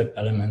then prefab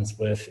elements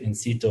with in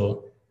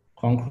situ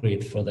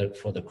concrete for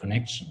the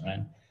connection,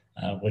 right?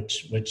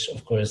 Which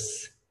of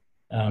course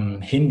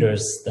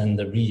hinders then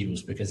the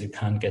reuse, because you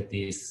can't get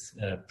these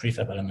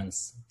prefab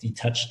elements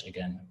detached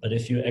again. But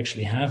if you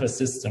actually have a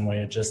system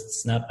where you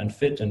just snap and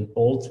fit and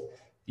bolt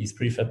these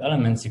prefab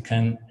elements, you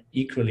can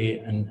equally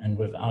and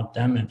without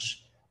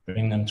damage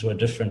bring them to a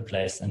different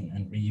place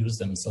and reuse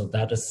them. So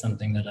that is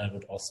something that I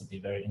would also be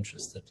very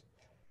interested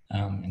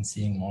in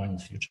seeing more in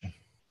the future.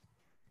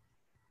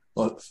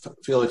 Well,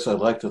 Felix, I'd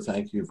like to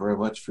thank you very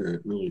much for your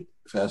really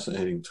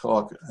fascinating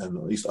talk. And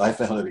at least I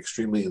found it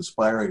extremely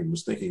inspiring. I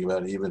was thinking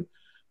about even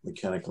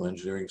mechanical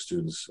engineering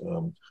students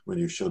when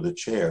you showed the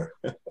chair.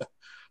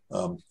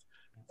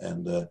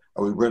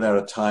 We've run out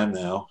of time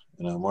now,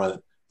 and I want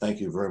to thank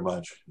you very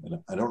much.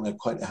 And I don't know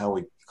quite how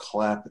we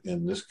clap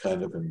in this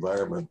kind of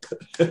environment.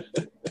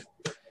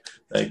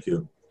 Thank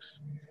you.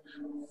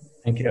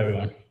 Thank you,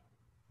 everyone. It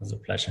was a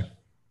pleasure.